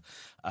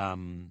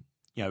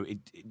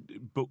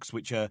books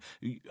which are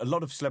a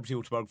lot of celebrity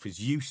autobiographies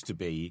used to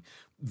be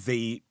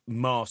the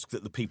mask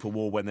that the people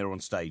wore when they were on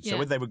stage. So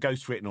whether they were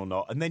ghostwritten or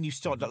not, and then you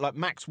start like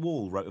Max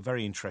Wall wrote a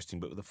very interesting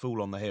book, The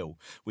Fool on the Hill,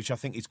 which I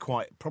think is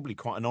probably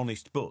quite an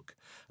honest book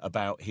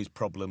about his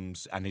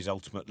problems and his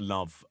ultimate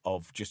love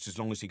of just as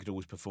long as he could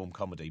always perform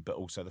comedy, but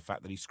also the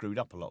fact that he screwed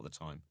up a lot of the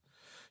time.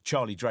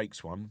 Charlie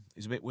Drake's one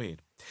is a bit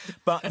weird,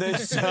 but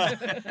there's,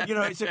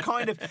 it's a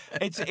kind of,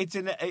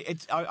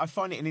 I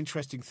find it an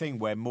interesting thing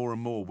where more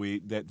and more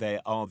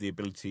there are the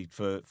ability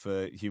for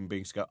human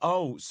beings to go,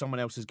 oh, someone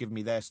else has given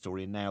me their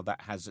story, and now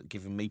that has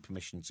given me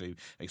permission to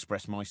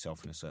express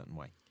myself in a certain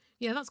way.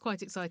 Yeah, that's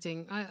quite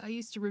exciting. I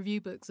used to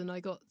review books, and I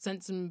got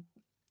sent some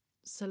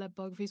celeb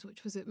biographies.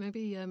 Which was it?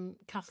 Maybe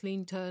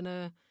Kathleen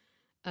Turner.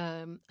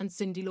 And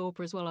Cyndi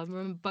Lauper as well. I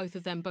remember both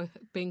of them both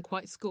being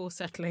quite score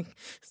settling.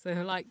 So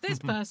they're like, this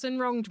person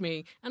wronged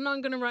me, and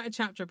I'm going to write a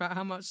chapter about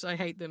how much I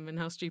hate them and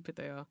how stupid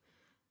they are.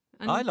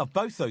 And I love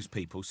both those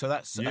people. So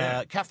that's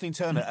Kathleen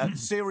Turner at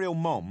Serial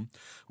Mom,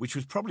 which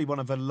was probably one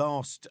of her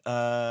last.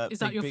 Is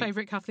that your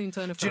favourite Kathleen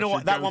Turner? Do you know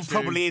what? That one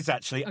probably is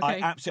actually.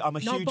 Okay. I'm a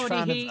huge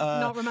fan Heat,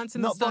 of. not Romance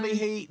in the Not Stone. Body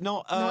Heat.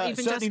 Not even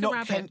certainly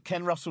Jessica not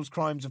Ken Russell's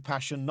Crimes of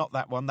Passion. Not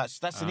that one.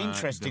 That's an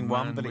interesting the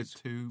one, Man but with it's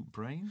Two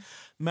Brains.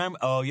 Man.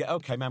 Oh yeah,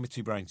 okay, Man with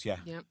Two Brains. Yeah.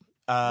 Yep.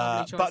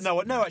 But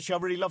no, actually, I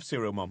really love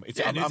Serial Mom.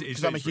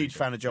 Because I'm a huge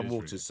fan of John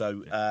Waters.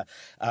 So,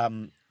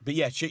 but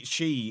yeah,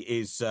 she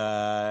is.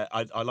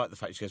 I like the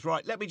fact she goes,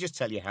 right, let me just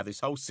tell you how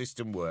this whole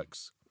system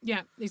works.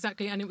 Yeah,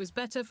 exactly. And it was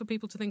better for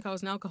people to think I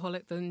was an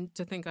alcoholic than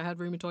to think I had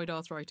rheumatoid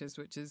arthritis,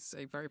 which is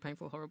a very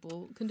painful,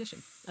 horrible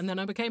condition. And then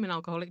I became an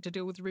alcoholic to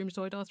deal with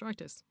rheumatoid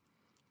arthritis.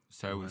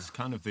 So it's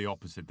kind of the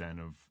opposite then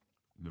of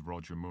the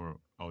Roger Moore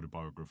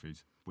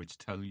autobiographies, which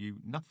tell you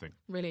nothing.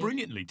 Really?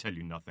 Brilliantly tell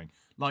you nothing.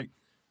 Like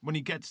when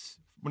he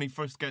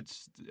first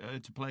gets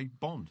to play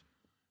Bond,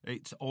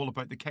 it's all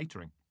about the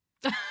catering.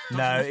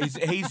 No,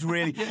 he's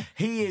really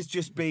he is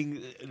just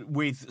being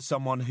with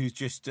someone who's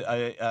just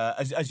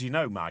as you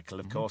know, Michael.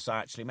 Of course, I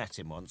actually met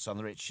him once on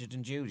the Richard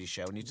and Judy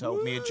show, and he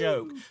told me a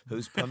joke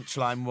whose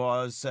punchline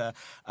was,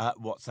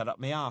 "What's that up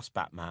my arse,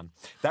 Batman?"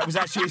 That was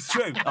actually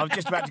true. I was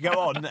just about to go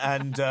on,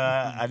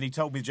 and he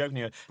told me the joke,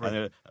 and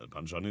the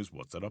punchline is,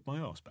 "What's that up my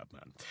arse,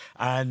 Batman?"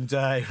 And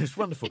it was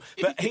wonderful.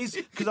 But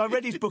because I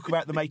read his book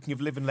about the making of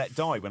Live and Let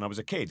Die when I was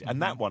a kid,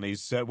 and that one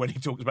is when he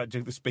talks about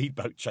doing the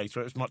speedboat chase,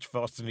 where it was much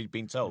faster than he'd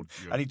been told.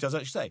 Yeah. And he does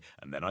actually say,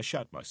 and then I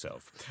shat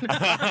myself.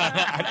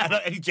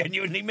 and he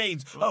genuinely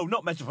means,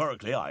 not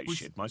metaphorically, I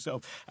shit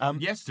myself.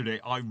 Yesterday,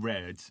 I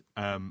read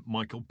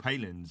Michael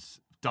Palin's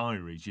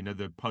diaries,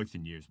 the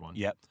Python Years one.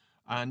 Yep.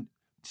 And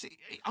see,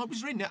 I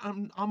was reading it,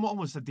 and I'm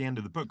almost at the end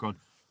of the book going,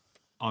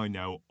 I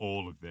know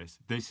all of this.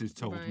 This has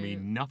told me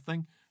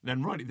nothing. And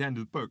then right at the end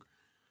of the book,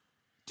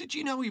 did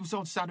you know he was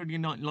on Saturday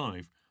Night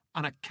Live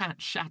and a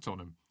cat shat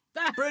on him?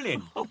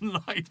 Brilliant. On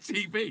live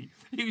TV.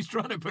 He was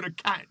trying to put a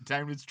cat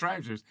down his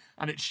trousers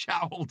and it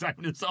shat all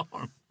down his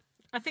arm.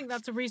 I think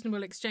that's a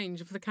reasonable exchange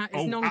if the cat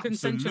is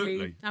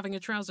non-consensually having a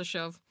trouser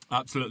shove.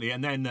 Absolutely.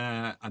 And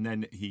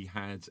then he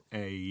had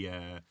he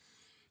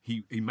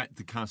met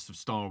the cast of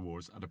Star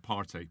Wars at a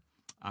party,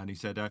 and he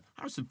said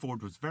Harrison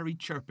Ford was very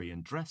chirpy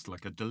and dressed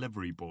like a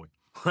delivery boy.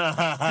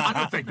 I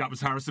don't think that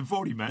was Harrison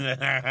Ford he meant.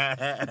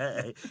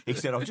 He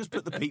said, I'll just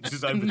put the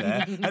pizzas over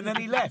there, and then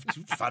he left.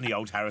 Funny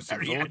old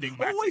Harrison Ford,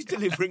 always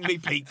delivering me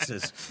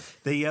pizzas.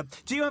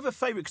 Do you have a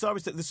favourite?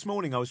 Because this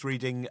morning I was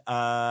reading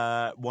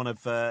one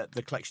of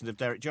the collections of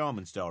Derek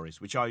Jarman's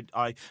diaries, which I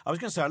was going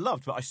to say I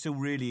loved, but I still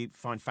really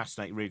find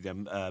fascinating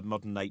reading them.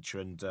 Modern Nature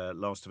and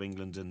Last of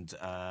England, and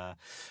I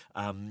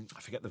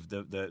forget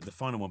the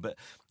final one, but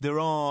there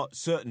are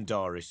certain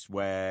diarists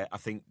where I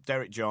think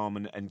Derek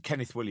Jarman and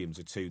Kenneth Williams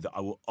are two that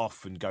I will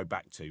often go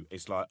back to.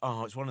 It's like,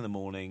 it's 1 a.m,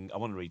 I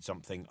want to read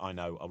something, I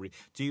know I'll read.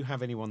 Do you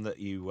have anyone that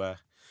you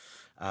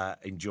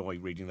enjoy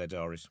reading their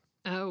diaries?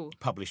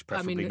 Published,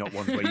 preferably, not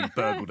ones where you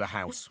burgled a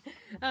house.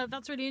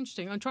 That's really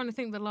interesting. I'm trying to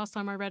think the last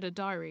time I read a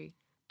diary.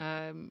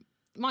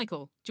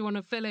 Michael, do you want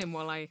to fill in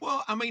while I...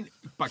 Well,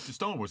 back to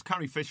Star Wars,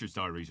 Carrie Fisher's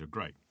diaries are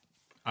great.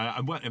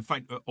 In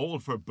fact, all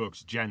of her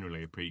books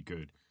generally are pretty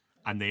good.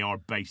 And they are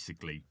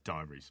basically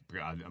diaries.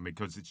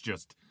 Because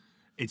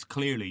it's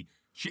clearly...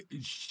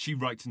 She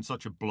writes in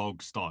such a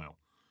blog style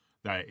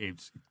that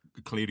it's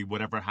clearly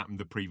whatever happened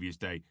the previous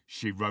day,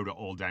 she wrote it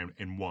all down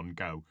in one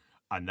go,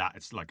 and that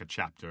it's like a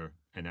chapter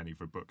in any of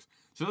her books.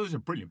 So those are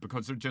brilliant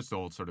because they're just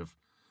all sort of,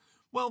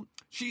 well,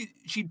 she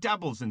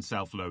dabbles in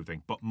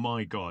self-loathing, but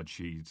my God,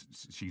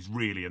 she's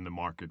really in the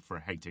market for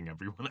hating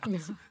everyone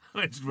else.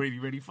 It's really,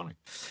 really funny.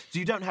 So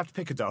you don't have to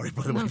pick a diary,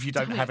 by the way, if you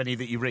don't have any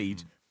that you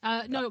read.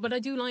 No, but I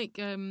do like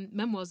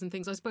memoirs and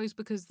things, I suppose,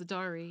 because the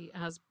diary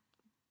has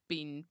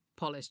been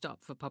polished up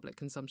for public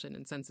consumption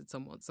and censored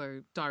somewhat.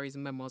 So diaries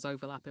and memoirs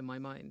overlap in my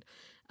mind.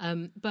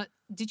 But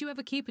did you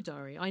ever keep a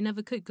diary? I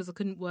never could, because I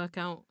couldn't work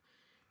out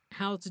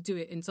how to do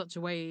it in such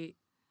a way,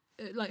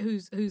 like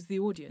who's the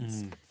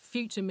audience.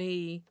 Future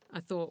me, I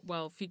thought,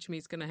 well, future me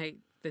is going to hate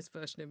this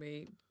version of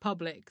me.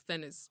 Public,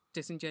 then it's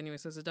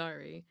disingenuous as a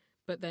diary.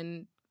 But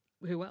then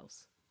who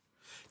else?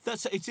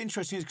 It's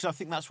interesting because I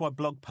think that's why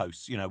blog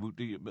posts,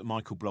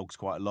 Michael blogs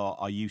quite a lot.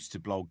 I used to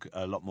blog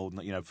a lot more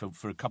than,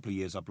 for a couple of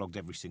years I blogged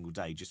every single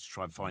day just to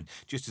try and find,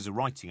 just as a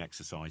writing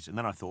exercise. And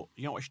then I thought,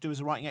 what I should do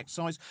as a writing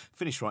exercise?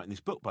 Finish writing this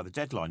book by the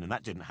deadline, and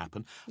that didn't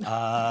happen.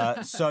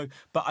 But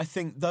I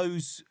think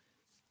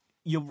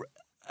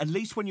at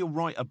least when you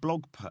write a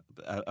blog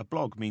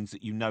means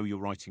that you're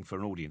writing for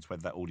an audience,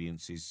 whether that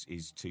audience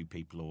is 2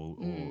 people or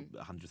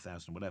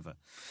 100,000, whatever.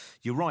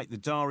 You're right, the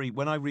diary,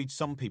 when I read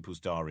some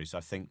people's diaries, I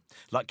think,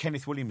 like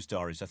Kenneth Williams'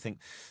 diaries, I think,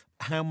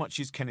 how much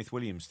is Kenneth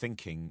Williams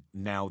thinking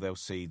now they'll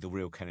see the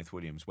real Kenneth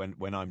Williams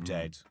when I'm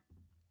dead?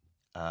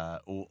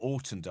 Or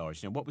Orton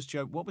diaries. What was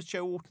Joe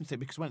Orton thinking?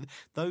 Because when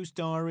those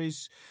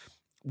diaries...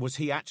 Was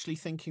he actually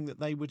thinking that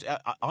they would...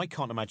 I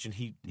can't imagine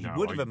he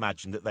would have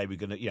imagined that they were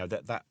going to...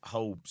 that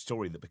whole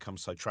story that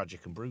becomes so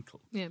tragic and brutal.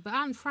 Yeah, but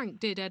Anne Frank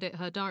did edit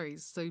her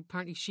diaries, so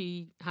apparently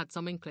she had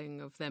some inkling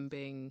of them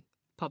being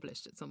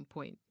published at some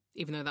point,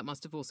 even though that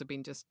must have also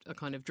been just a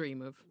kind of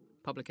dream of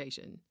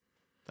publication.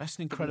 That's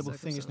an incredible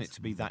thing, isn't it,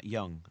 to be that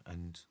young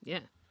and...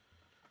 Yeah,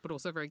 but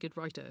also a very good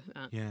writer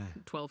at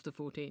 12 to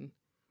 14.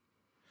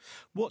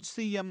 What's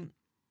the...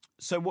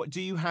 So what do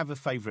you have a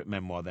favourite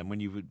memoir then when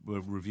you were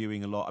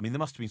reviewing a lot? I mean, there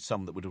must have been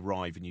some that would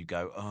arrive and you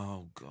go,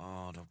 oh,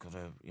 God, I've got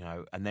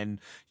to, and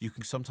then you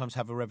can sometimes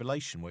have a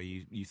revelation where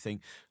you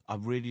think, I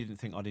really didn't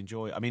think I'd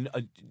enjoy it. I mean,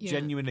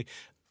 genuinely,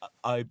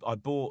 I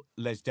bought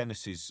Les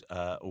Dennis's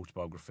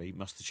autobiography,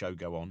 Must the Show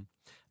Go On?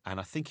 And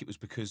I think it was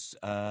because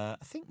I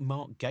think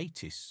Mark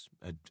Gatiss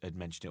had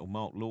mentioned it, or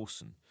Mark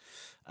Lawson.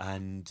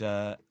 And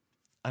it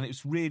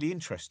was really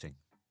interesting.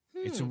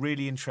 It's a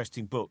really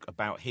interesting book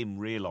about him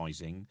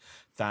realising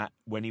that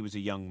when he was a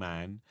young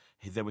man,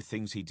 there were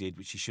things he did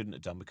which he shouldn't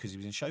have done because he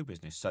was in show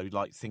business. So,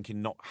 like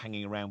thinking not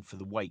hanging around for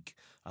the wake,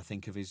 I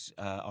think of his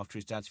after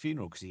his dad's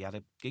funeral because he had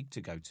a gig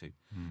to go to.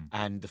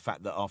 And the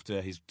fact that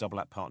after his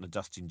double act partner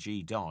Dustin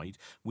G died,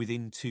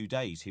 within 2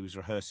 days he was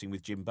rehearsing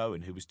with Jim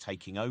Bowen, who was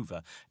taking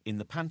over in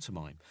the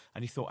pantomime.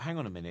 And he thought, hang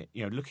on a minute,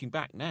 looking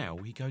back now,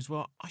 he goes,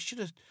 well, I should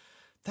have...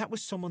 That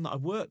was someone that I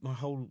worked my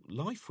whole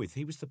life with.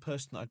 He was the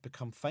person that I'd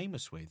become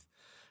famous with.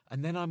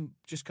 And then I'm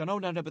just going, oh,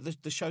 no, but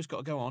the show's got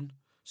to go on.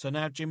 So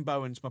now Jim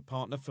Bowen's my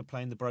partner for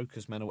playing the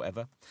Brokers Men or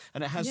whatever.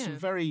 And it has some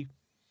very...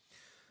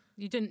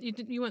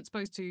 You weren't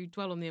supposed to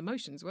dwell on the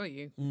emotions, were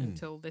you,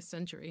 until this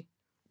century?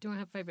 Do I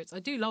have favourites? I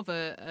do love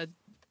a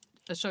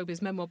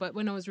showbiz memoir, but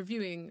when I was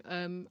reviewing,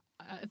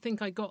 I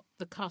think I got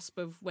the cusp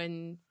of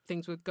when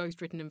things were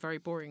ghostwritten and very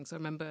boring. So I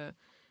remember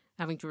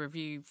having to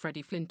review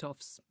Freddie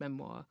Flintoff's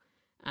memoir,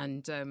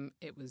 and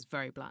it was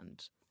very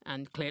bland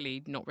and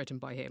clearly not written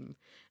by him.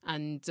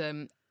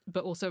 And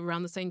but also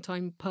around the same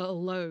time,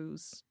 Pearl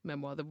Lowe's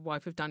memoir, the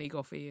wife of Danny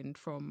Goffey and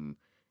from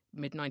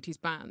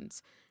mid-90s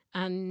bands.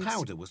 And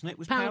Powder, wasn't it?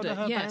 Was Powder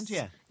her band?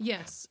 Yeah.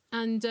 Yes.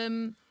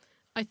 And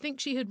I think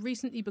she had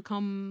recently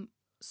become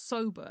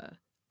sober,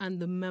 and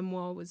the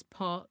memoir was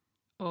part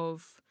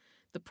of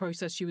the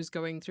process she was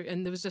going through.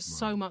 And there was just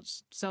so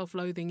much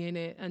self-loathing in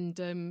it.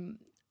 And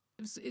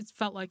it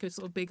felt like a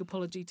sort of big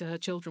apology to her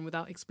children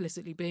without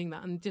explicitly being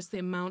that. And just the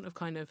amount of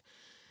kind of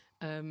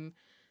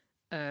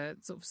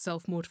sort of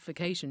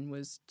self-mortification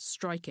was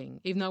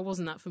striking. Even though I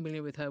wasn't that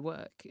familiar with her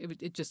work,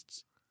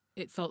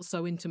 it felt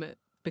so intimate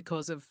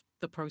because of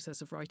the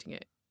process of writing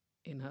it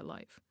in her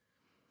life.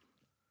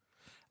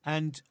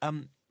 And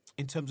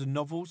in terms of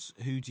novels,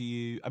 who do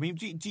you... I mean,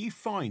 do you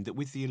find that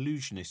with The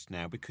Illusionist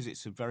now, because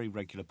it's a very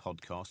regular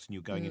podcast and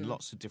you're going in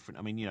lots of different...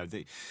 I mean,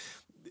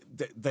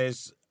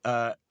 there's...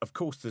 of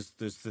course,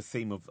 there's the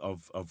theme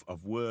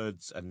of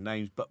words and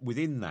names, but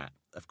within that,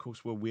 of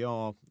course,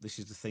 this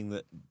is the thing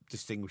that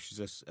distinguishes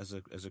us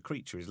as a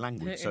creature, is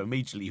language. So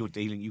immediately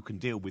you can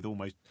deal with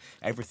almost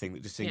everything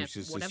that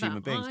distinguishes us as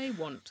human beings. I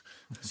want.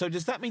 So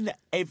does that mean that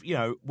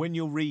when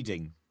you're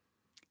reading,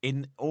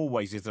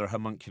 always is there a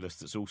homunculus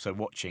that's also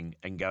watching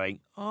and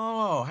going,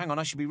 oh, hang on,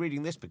 I should be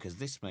reading this because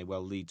this may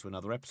well lead to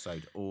another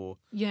episode? Or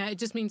it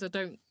just means I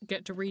don't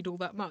get to read all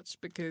that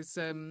much because.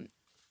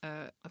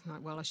 I'm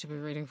like, well, I should be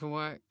reading for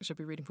work.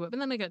 But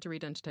then I get to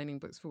read entertaining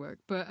books for work.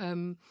 But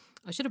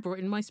I should have brought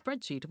in my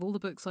spreadsheet of all the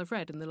books I've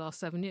read in the last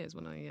 7 years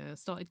when I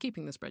started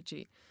keeping the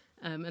spreadsheet.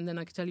 And then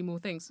I could tell you more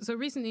things. So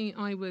recently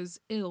I was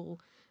ill.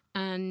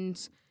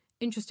 And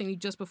interestingly,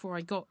 just before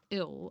I got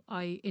ill,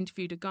 I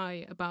interviewed a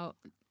guy about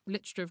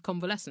literature of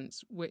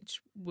convalescence, which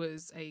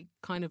was a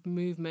kind of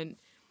movement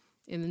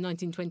in the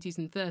 1920s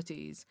and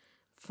 30s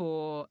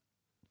for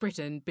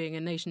Britain being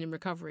a nation in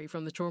recovery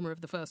from the trauma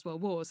of the First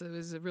World War. So there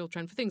was a real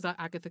trend for things like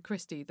Agatha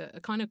Christie that are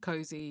kind of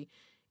cosy.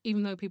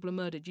 Even though people are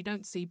murdered, you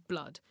don't see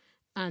blood.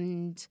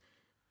 And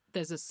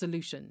there's a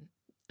solution.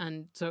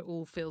 And so it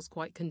all feels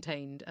quite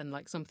contained and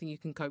like something you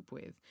can cope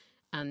with.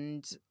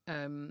 And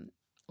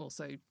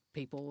also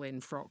people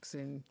in frocks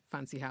in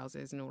fancy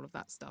houses and all of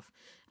that stuff,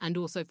 and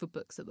also for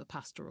books that were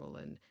pastoral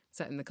and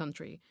set in the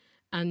country.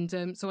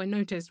 And so I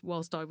noticed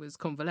whilst I was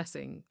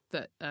convalescing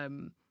that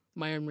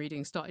my own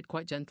reading started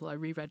quite gentle. I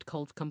reread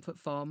Cold Comfort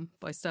Farm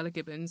by Stella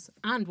Gibbons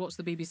and watched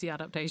the BBC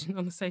adaptation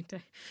on the same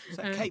day. Is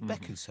that Kate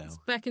Beckinsale?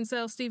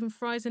 Beckinsale, Stephen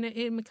Fry's in it.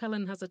 Ian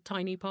McKellen has a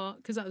tiny part,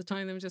 because at the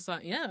time they were just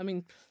like, yeah, I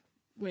mean,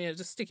 we'll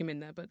just stick him in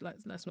there, but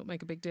let's not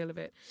make a big deal of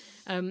it.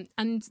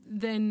 And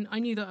then I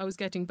knew that I was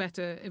getting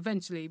better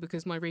eventually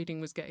because my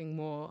reading was getting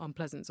more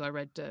unpleasant. So I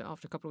read,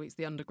 after a couple of weeks,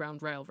 The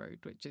Underground Railroad,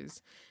 which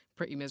is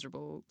pretty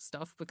miserable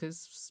stuff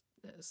because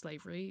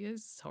slavery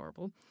is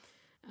horrible.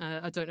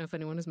 I don't know if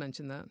anyone has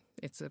mentioned that.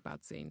 It's a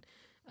bad scene.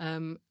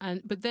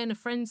 But then a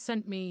friend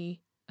sent me...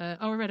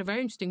 I read a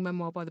very interesting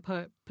memoir by the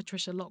poet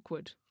Patricia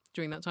Lockwood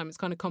during that time. It's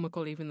kind of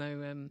comical, even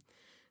though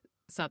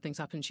sad things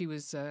happened. She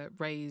was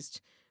raised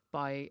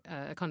by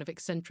a kind of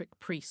eccentric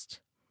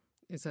priest.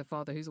 Is her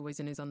father, who's always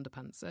in his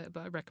underpants.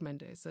 But I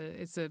recommend it.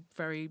 It's a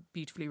very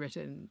beautifully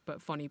written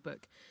but funny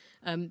book.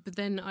 But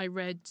then I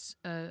read...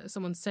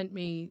 someone sent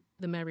me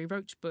the Mary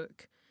Roach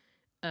book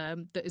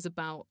that is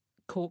about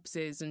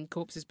corpses and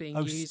corpses being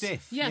used.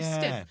 Stiff. Yeah,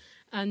 Stiff.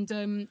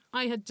 And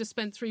I had just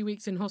spent 3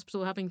 weeks in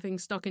hospital having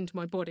things stuck into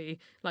my body,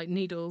 like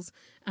needles.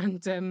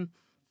 And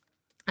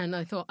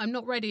I thought, I'm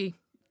not ready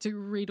to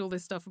read all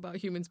this stuff about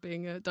humans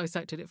being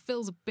dissected. It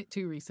feels a bit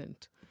too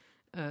recent.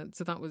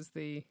 So that was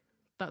the...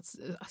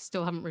 I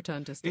still haven't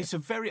returned to Stiff. It's a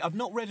very... I've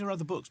not read her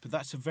other books, but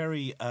that's a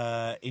very...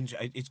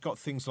 it's got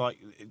things like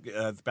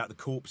about the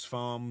corpse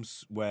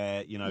farms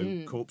where,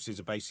 corpses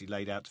are basically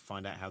laid out to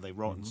find out how they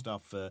rot and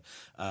stuff so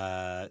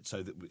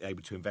that we're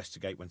able to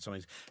investigate when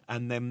something's...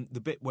 And then the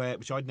bit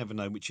which I'd never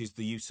known, which is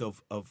the use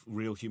of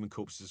real human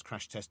corpses as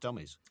crash test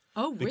dummies.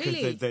 Oh,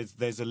 really? Because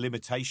there's a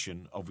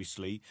limitation,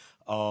 obviously,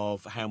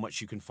 of how much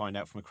you can find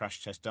out from a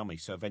crash test dummy.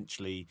 So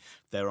eventually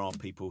there are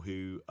people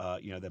who,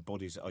 their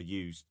bodies are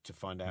used to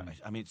find out.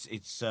 I mean,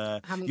 it's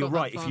you're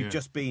right.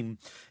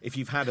 If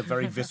you've had a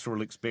very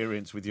visceral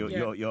experience with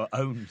your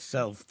own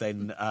self,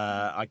 then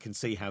I can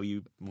see how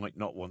you might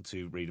not want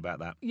to read about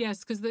that. Yes,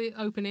 because the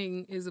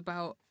opening is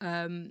about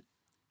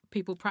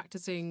people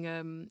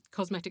practicing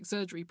cosmetic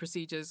surgery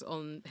procedures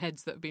on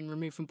heads that have been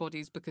removed from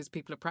bodies because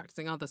people are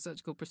practicing other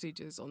surgical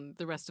procedures on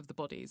the rest of the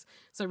bodies.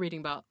 So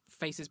reading about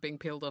faces being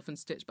peeled off and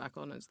stitched back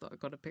on, I just thought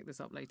I've got to pick this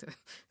up later.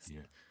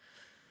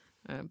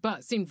 But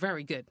it seemed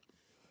very good.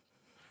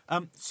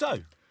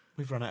 So,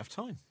 we've run out of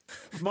time.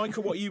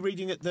 Michael, what are you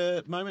reading at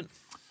the moment?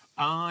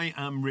 I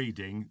am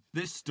reading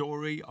This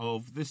Story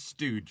of the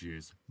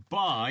Stooges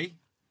by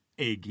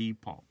Iggy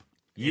Pop.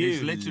 It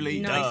is literally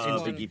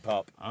nice Iggy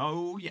Pop.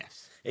 Oh,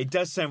 yes. It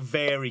does sound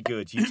very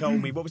good. You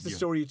told me... What was the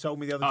story you told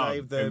me the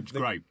other day? It was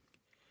great.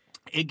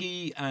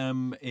 Iggy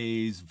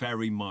is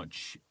very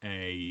much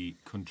a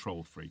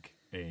control freak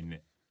in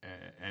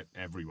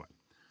every way.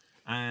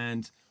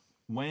 And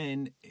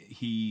when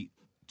he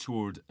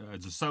toured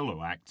as a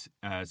solo act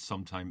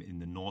sometime in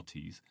the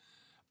noughties,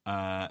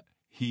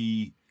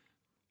 he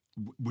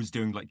was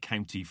doing like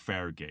county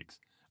fair gigs.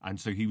 And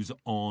so he was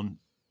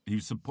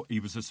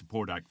a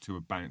support act to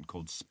a band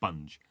called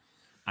Sponge.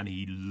 And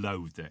he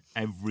loathed it.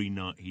 Every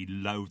night he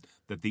loathed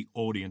that the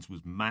audience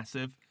was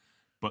massive,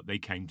 but they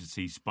came to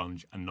see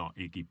Sponge and not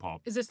Iggy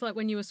Pop. Is this like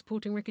when you were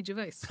supporting Ricky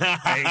Gervais?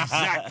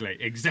 Exactly.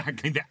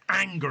 The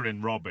anger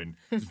in Robin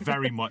is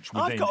very much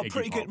within Iggy Pop. I've got a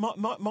pretty good...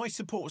 My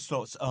support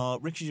slots are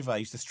Ricky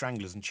Gervais, The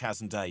Stranglers and Chaz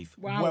and Dave.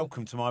 Wow.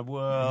 Welcome to my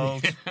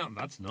world. Yeah,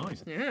 that's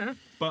nice. Yeah.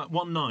 But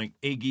one night,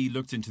 Iggy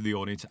looked into the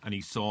audience and he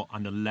saw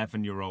an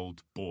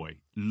 11-year-old boy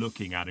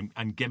looking at him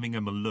and giving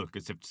him a look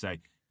as if to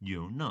say,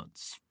 "You're not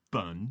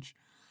Sponge."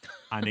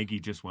 And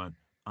Iggy just went,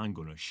 "I'm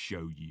going to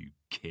show you,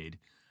 kid.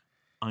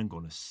 I'm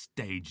going to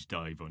stage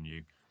dive on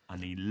you."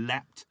 And he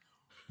leapt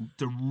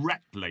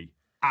directly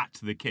at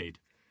the kid.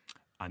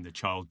 And the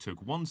child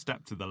took one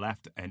step to the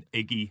left and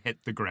Iggy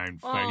hit the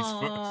ground face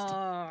first.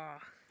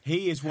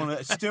 He is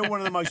still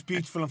one of the most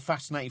beautiful and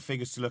fascinating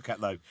figures to look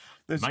at, though.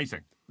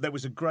 Amazing. There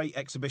was a great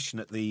exhibition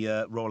at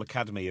the Royal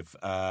Academy of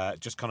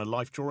just kind of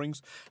life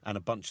drawings, and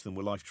a bunch of them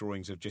were life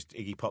drawings of just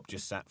Iggy Pop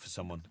just sat for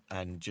someone,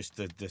 and just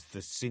the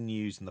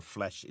sinews and the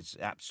flesh. It's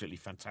absolutely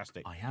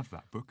fantastic. I have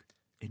that book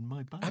in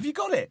my bag. Have you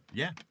got it?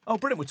 Yeah. Oh,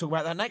 brilliant. We'll talk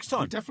about that next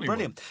time. We definitely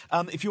brilliant.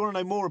 If you want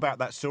to know more about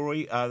that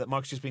story that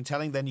Mike's just been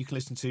telling, then you can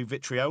listen to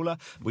Vitriola,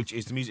 which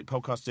is the music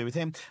podcast to do with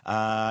him.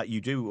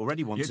 You do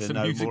already want to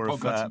know more of... It's a music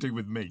podcast to do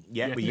with me.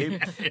 Yeah, with you.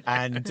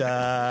 And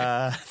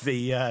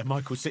the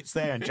Michael sits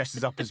there and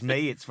dresses up as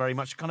me. It's very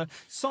much a kind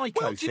of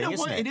psycho thing,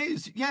 isn't it? It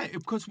is, yeah,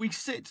 because we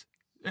sit...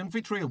 In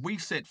Vitriola, we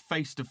sit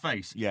face to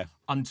face. Yeah.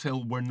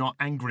 until we're not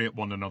angry at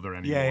one another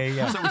anymore.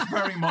 Yeah. So it's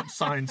very much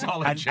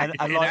Scientology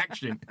in like,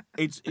 action.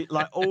 It's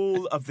like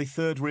all of the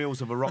third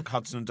reels of a Rock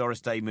Hudson and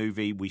Doris Day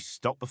movie. We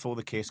stop before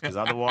the kiss because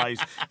otherwise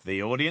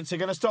the audience are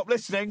going to stop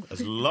listening.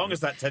 As long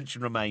as that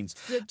tension remains.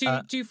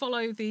 Do you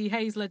follow the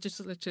Hayes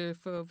legislature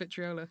for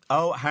vitriola?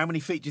 Oh, how many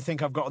feet do you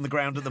think I've got on the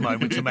ground at the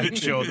moment to make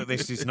sure that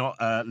this is not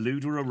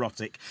lewd or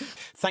erotic?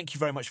 Thank you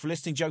very much for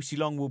listening. Josie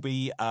Long will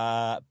be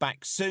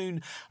back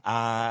soon,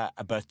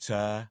 but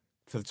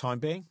for the time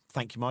being,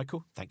 thank you,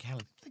 Michael. Thank you,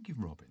 Helen. Thank you,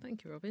 Robin.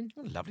 Thank you, Robin.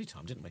 Oh, lovely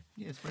time, didn't we?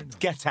 Yes, very nice.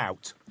 Get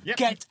out. Yep.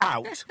 Get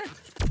out.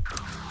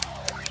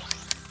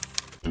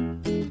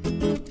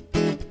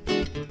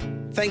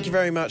 Thank you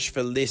very much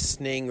for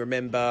listening.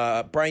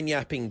 Remember, Brain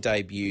Yapping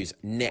debuts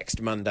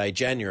next Monday,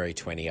 January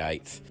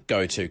 28th.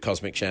 Go to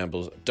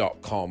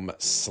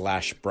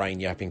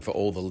cosmicshambles.com/brainyapping for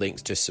all the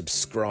links to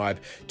subscribe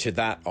to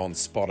that on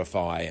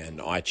Spotify and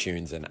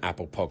iTunes and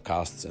Apple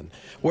Podcasts. And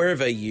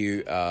wherever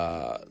you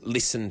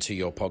listen to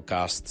your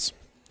podcasts,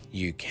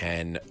 you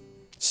can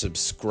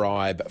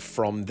subscribe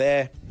from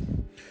there.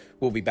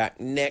 We'll be back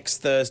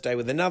next Thursday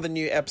with another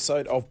new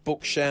episode of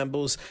Book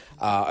Shambles.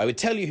 I would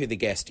tell you who the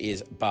guest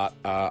is, but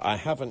I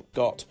haven't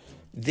got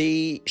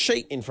the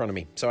sheet in front of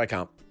me, so I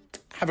can't.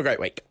 Have a great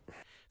week.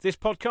 This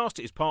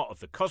podcast is part of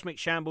the Cosmic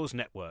Shambles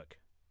Network.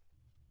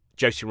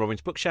 Josie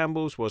Robin's Book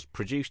Shambles was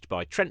produced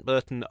by Trent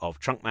Burton of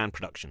Trunkman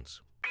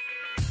Productions.